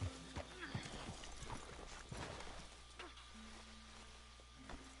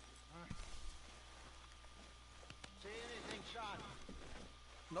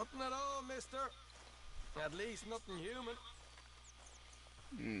 Nothing at all, mister. At least nothing human.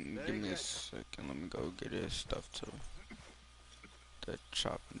 Give me a second. Let me go get his stuff too. The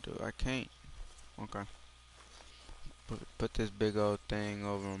chopping dude. I can't. Okay. Put this big old thing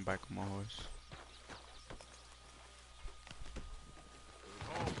over on the back of my horse.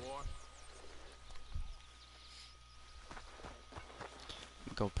 Oh, boy.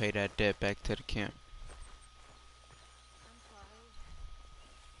 Go pay that debt back to the camp.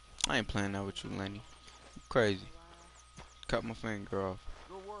 I ain't playing that with you, Lenny. You crazy. Cut my finger off.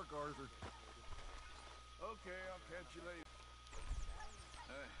 Good work, Arthur. Okay, I'll catch you later.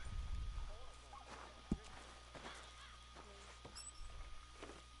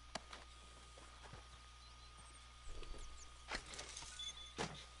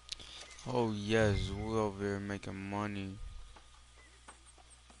 Oh yes, we over here making money.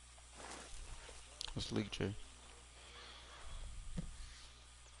 What's leak tree?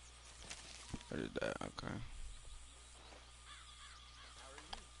 What is that? Okay.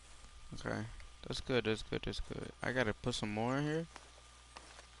 Okay. That's good, that's good, that's good. I gotta put some more in here.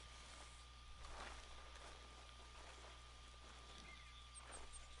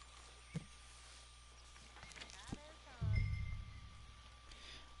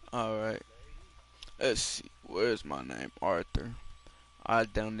 Alright. Let's see. Where's my name? Arthur. I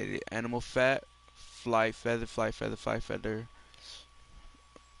donated animal fat, fly feather, fly feather.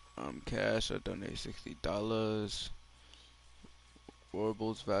 Cash, I donated $60.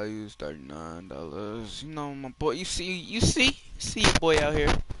 Warbles values $39. You know, my boy, you see your boy out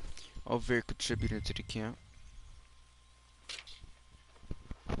here. Over here contributing to the camp.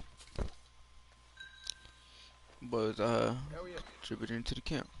 But contributing to the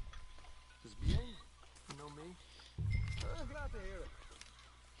camp. You know me?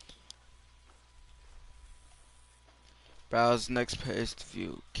 Browse next page to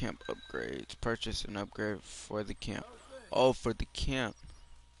view camp upgrades. Purchase an upgrade for the camp. Oh, for the camp.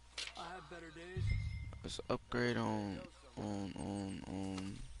 I have better days. Let's upgrade on.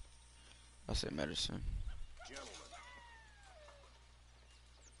 I say medicine.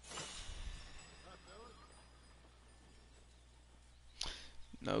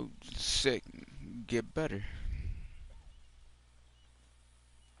 No, sick. Get better.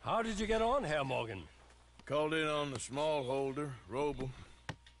 How did you get on, Herr Morgan? Called in on the smallholder, Roble.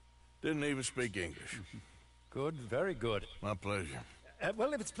 Didn't even speak English. Good, very good. My pleasure.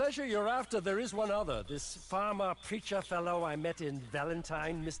 Well, if it's pleasure you're after, there is one other. This farmer preacher fellow I met in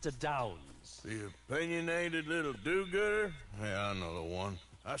Valentine, Mr. Downs. The opinionated little do-gooder? Yeah, I know the one.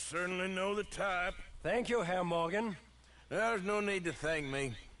 I certainly know the type. Thank you, Herr Morgan. There's no need to thank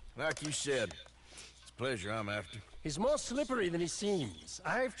me. Like you said, it's pleasure I'm after. He's more slippery than he seems.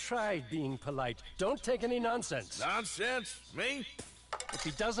 I've tried being polite. Don't take any nonsense. Nonsense? Me? If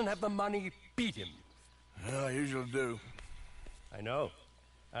he doesn't have the money, beat him. Well, I usually do. I know.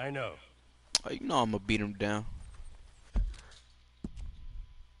 I know. Oh, you know I'm gonna beat him down.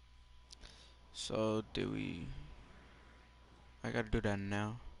 So, do we... I gotta do that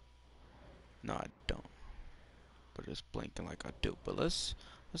now? No, I don't. But it's blinking like I do. But let's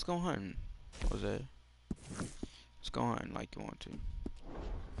go hunting. Jose. Let's go hunting like you want to.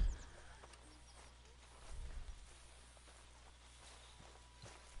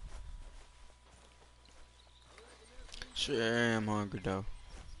 Sure, I'm hungry though.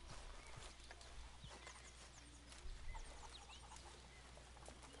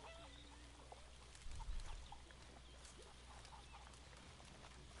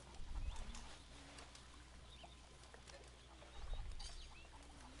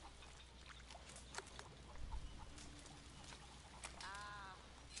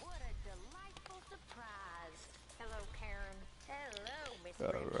 What a delightful surprise. Hello, Karen. Hello, Miss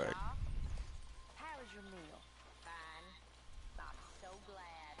All Grimshaw. right. How was your meal? Fine. I'm so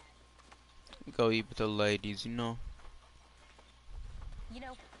glad. Go eat with the ladies, you know. You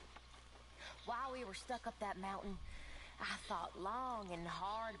know, while we were stuck up that mountain, I thought long and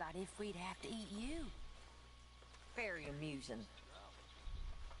hard about if we'd have to eat you. Very amusing.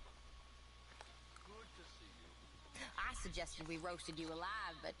 I suggested we roasted you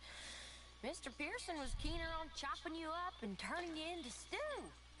alive, but Mr. Pearson was keener on chopping you up and turning you into stew.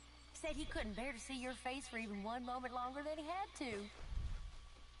 Said he couldn't bear to see your face for even one moment longer than he had to.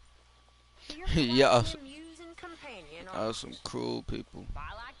 You're quite Yeah, an amusing companion. some cruel people.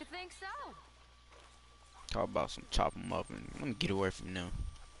 I like to think so. Talk about some chop 'em up and let me get away from them.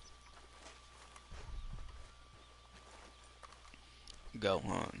 Go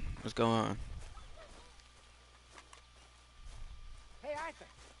on. Let's go on. Hey, Arthur.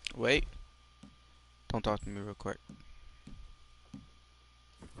 Wait. Don't talk to me real quick.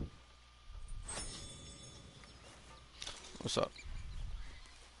 What's up?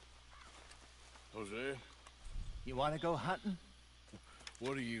 Jose, You want to go hunting?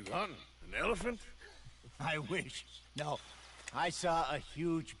 what are you hunting? An elephant? I wish. No. I saw a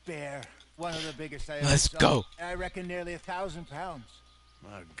huge bear. One of the biggest I ever Let's saw. go. I reckon nearly 1,000 pounds.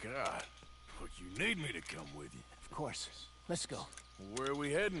 My God. But you need me to come with you. Of course. Let's go. Where are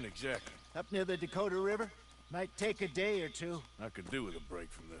we heading exactly? Up near the Dakota River. Might take a day or two. I could do with a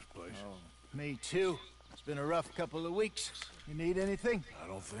break from this place. Oh, me too. It's been a rough couple of weeks. You need anything? I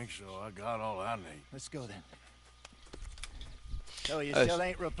don't think so. I got all I need. Let's go then. So you Hey. still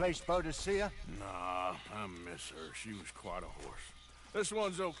ain't replaced Boadicea? Nah, I miss her. She was quite a horse. This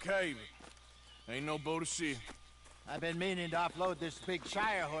one's okay, but ain't no Boadicea. I've been meaning to offload this big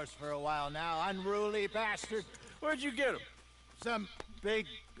Shire horse for a while now. Unruly bastard. Where'd you get him? Some big,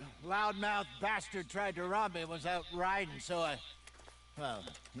 loudmouth bastard tried to rob me. Was out riding, so I... Well,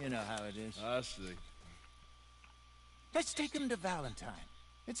 you know how it is. I see. Let's take him to Valentine.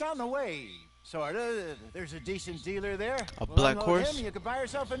 It's on the way. Sorta. There's a decent dealer there. A We'll black unload horse? him, you can buy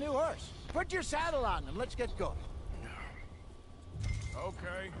yourself a new horse. Put your saddle on and let's get going.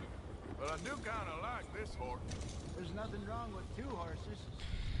 Okay, but I do kind of like this horse. There's nothing wrong with two horses,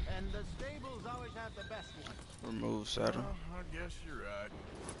 and the stables always have the best one. Remove saddle. Well, I guess you're right.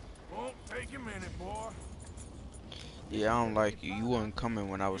 Won't take a minute, boy. Yeah, I don't like you. You wasn't coming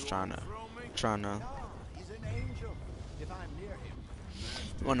when I was trying to. He's an angel. If I'm near him.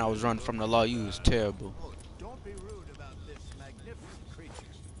 When I was running from the law, you was terrible. Oh, don't be rude about this magnificent creature.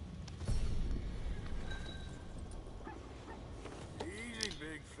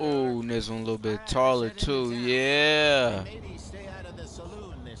 Oh, and this one a little bit taller too. Yeah. Maybe stay out of the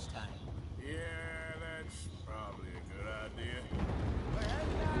saloon this time. Yeah, that's probably a good idea. We're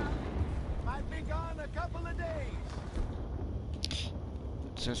heading out. Might be gone a couple of days.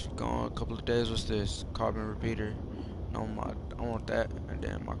 Since we're gone a couple of days, what's this? Carbon repeater. No, I want that, and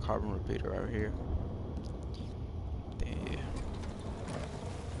then my carbon repeater right here. Yeah.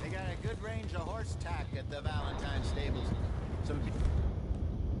 They got a good range of horse tack at the Valentine stables. Some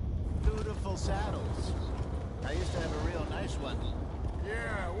beautiful saddles. I used to have a real nice one.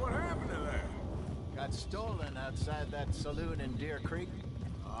 Yeah, what happened to that? Got stolen outside that saloon in Deer Creek.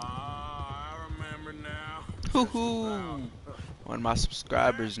 Ah, I remember now. Hoo-hoo. One of my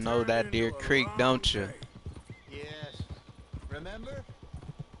subscribers know that Deer Creek, don't you? Yes. Remember?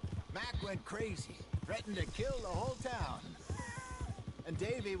 Mac went crazy, threatened to kill the whole town. And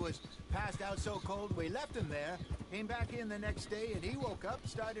Davy was passed out so cold we left him there, came back in the next day, and he woke up,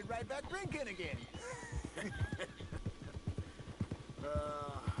 started right back drinking again.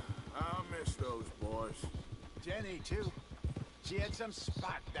 I'll miss those boys. Jenny, too. She had some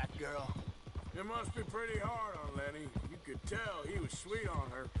spark, that girl. It must be pretty hard on Lenny. You could tell he was sweet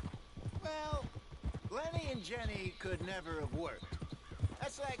on her. Well, Lenny and Jenny could never have worked.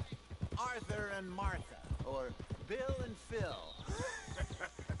 That's like Arthur and Martha, or Bill and Phil.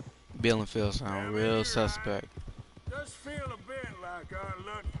 Bill and Phil sound real suspect. Just feel a bit like our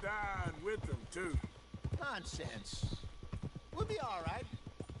luck died with them, too. Nonsense. We'll be all right.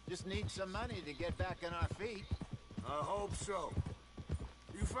 Just need some money to get back on our feet. I hope so.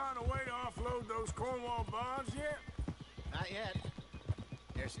 You found a way to offload those Cornwall bonds yet? Not yet.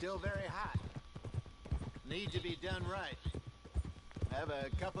 They're still very hot. Need to be done right. I have a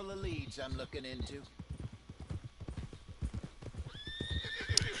couple of leads I'm looking into.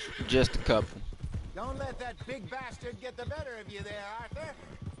 Just a couple. Don't let that big bastard get the better of you there, Arthur.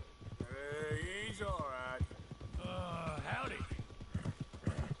 He's all right. Howdy.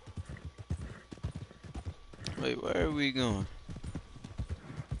 Wait, where are we going?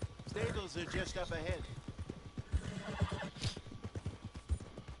 Stables are just up ahead.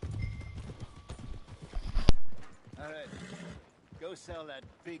 All right. Go sell that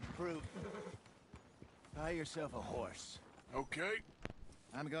big brute. Buy yourself a horse. Okay.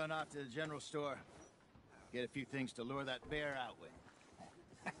 I'm going off to the general store. Get a few things to lure that bear out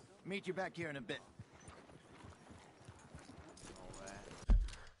with. Meet you back here in a bit.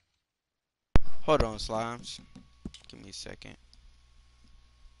 Hold on, Slimes. Give me a second.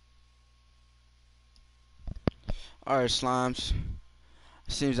 Alright, Slimes.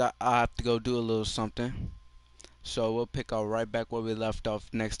 Seems I have to go do a little something. So we'll pick up right back where we left off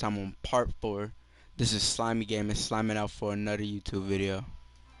next time on part 4. This is Slimy Gaming, sliming out for another YouTube video.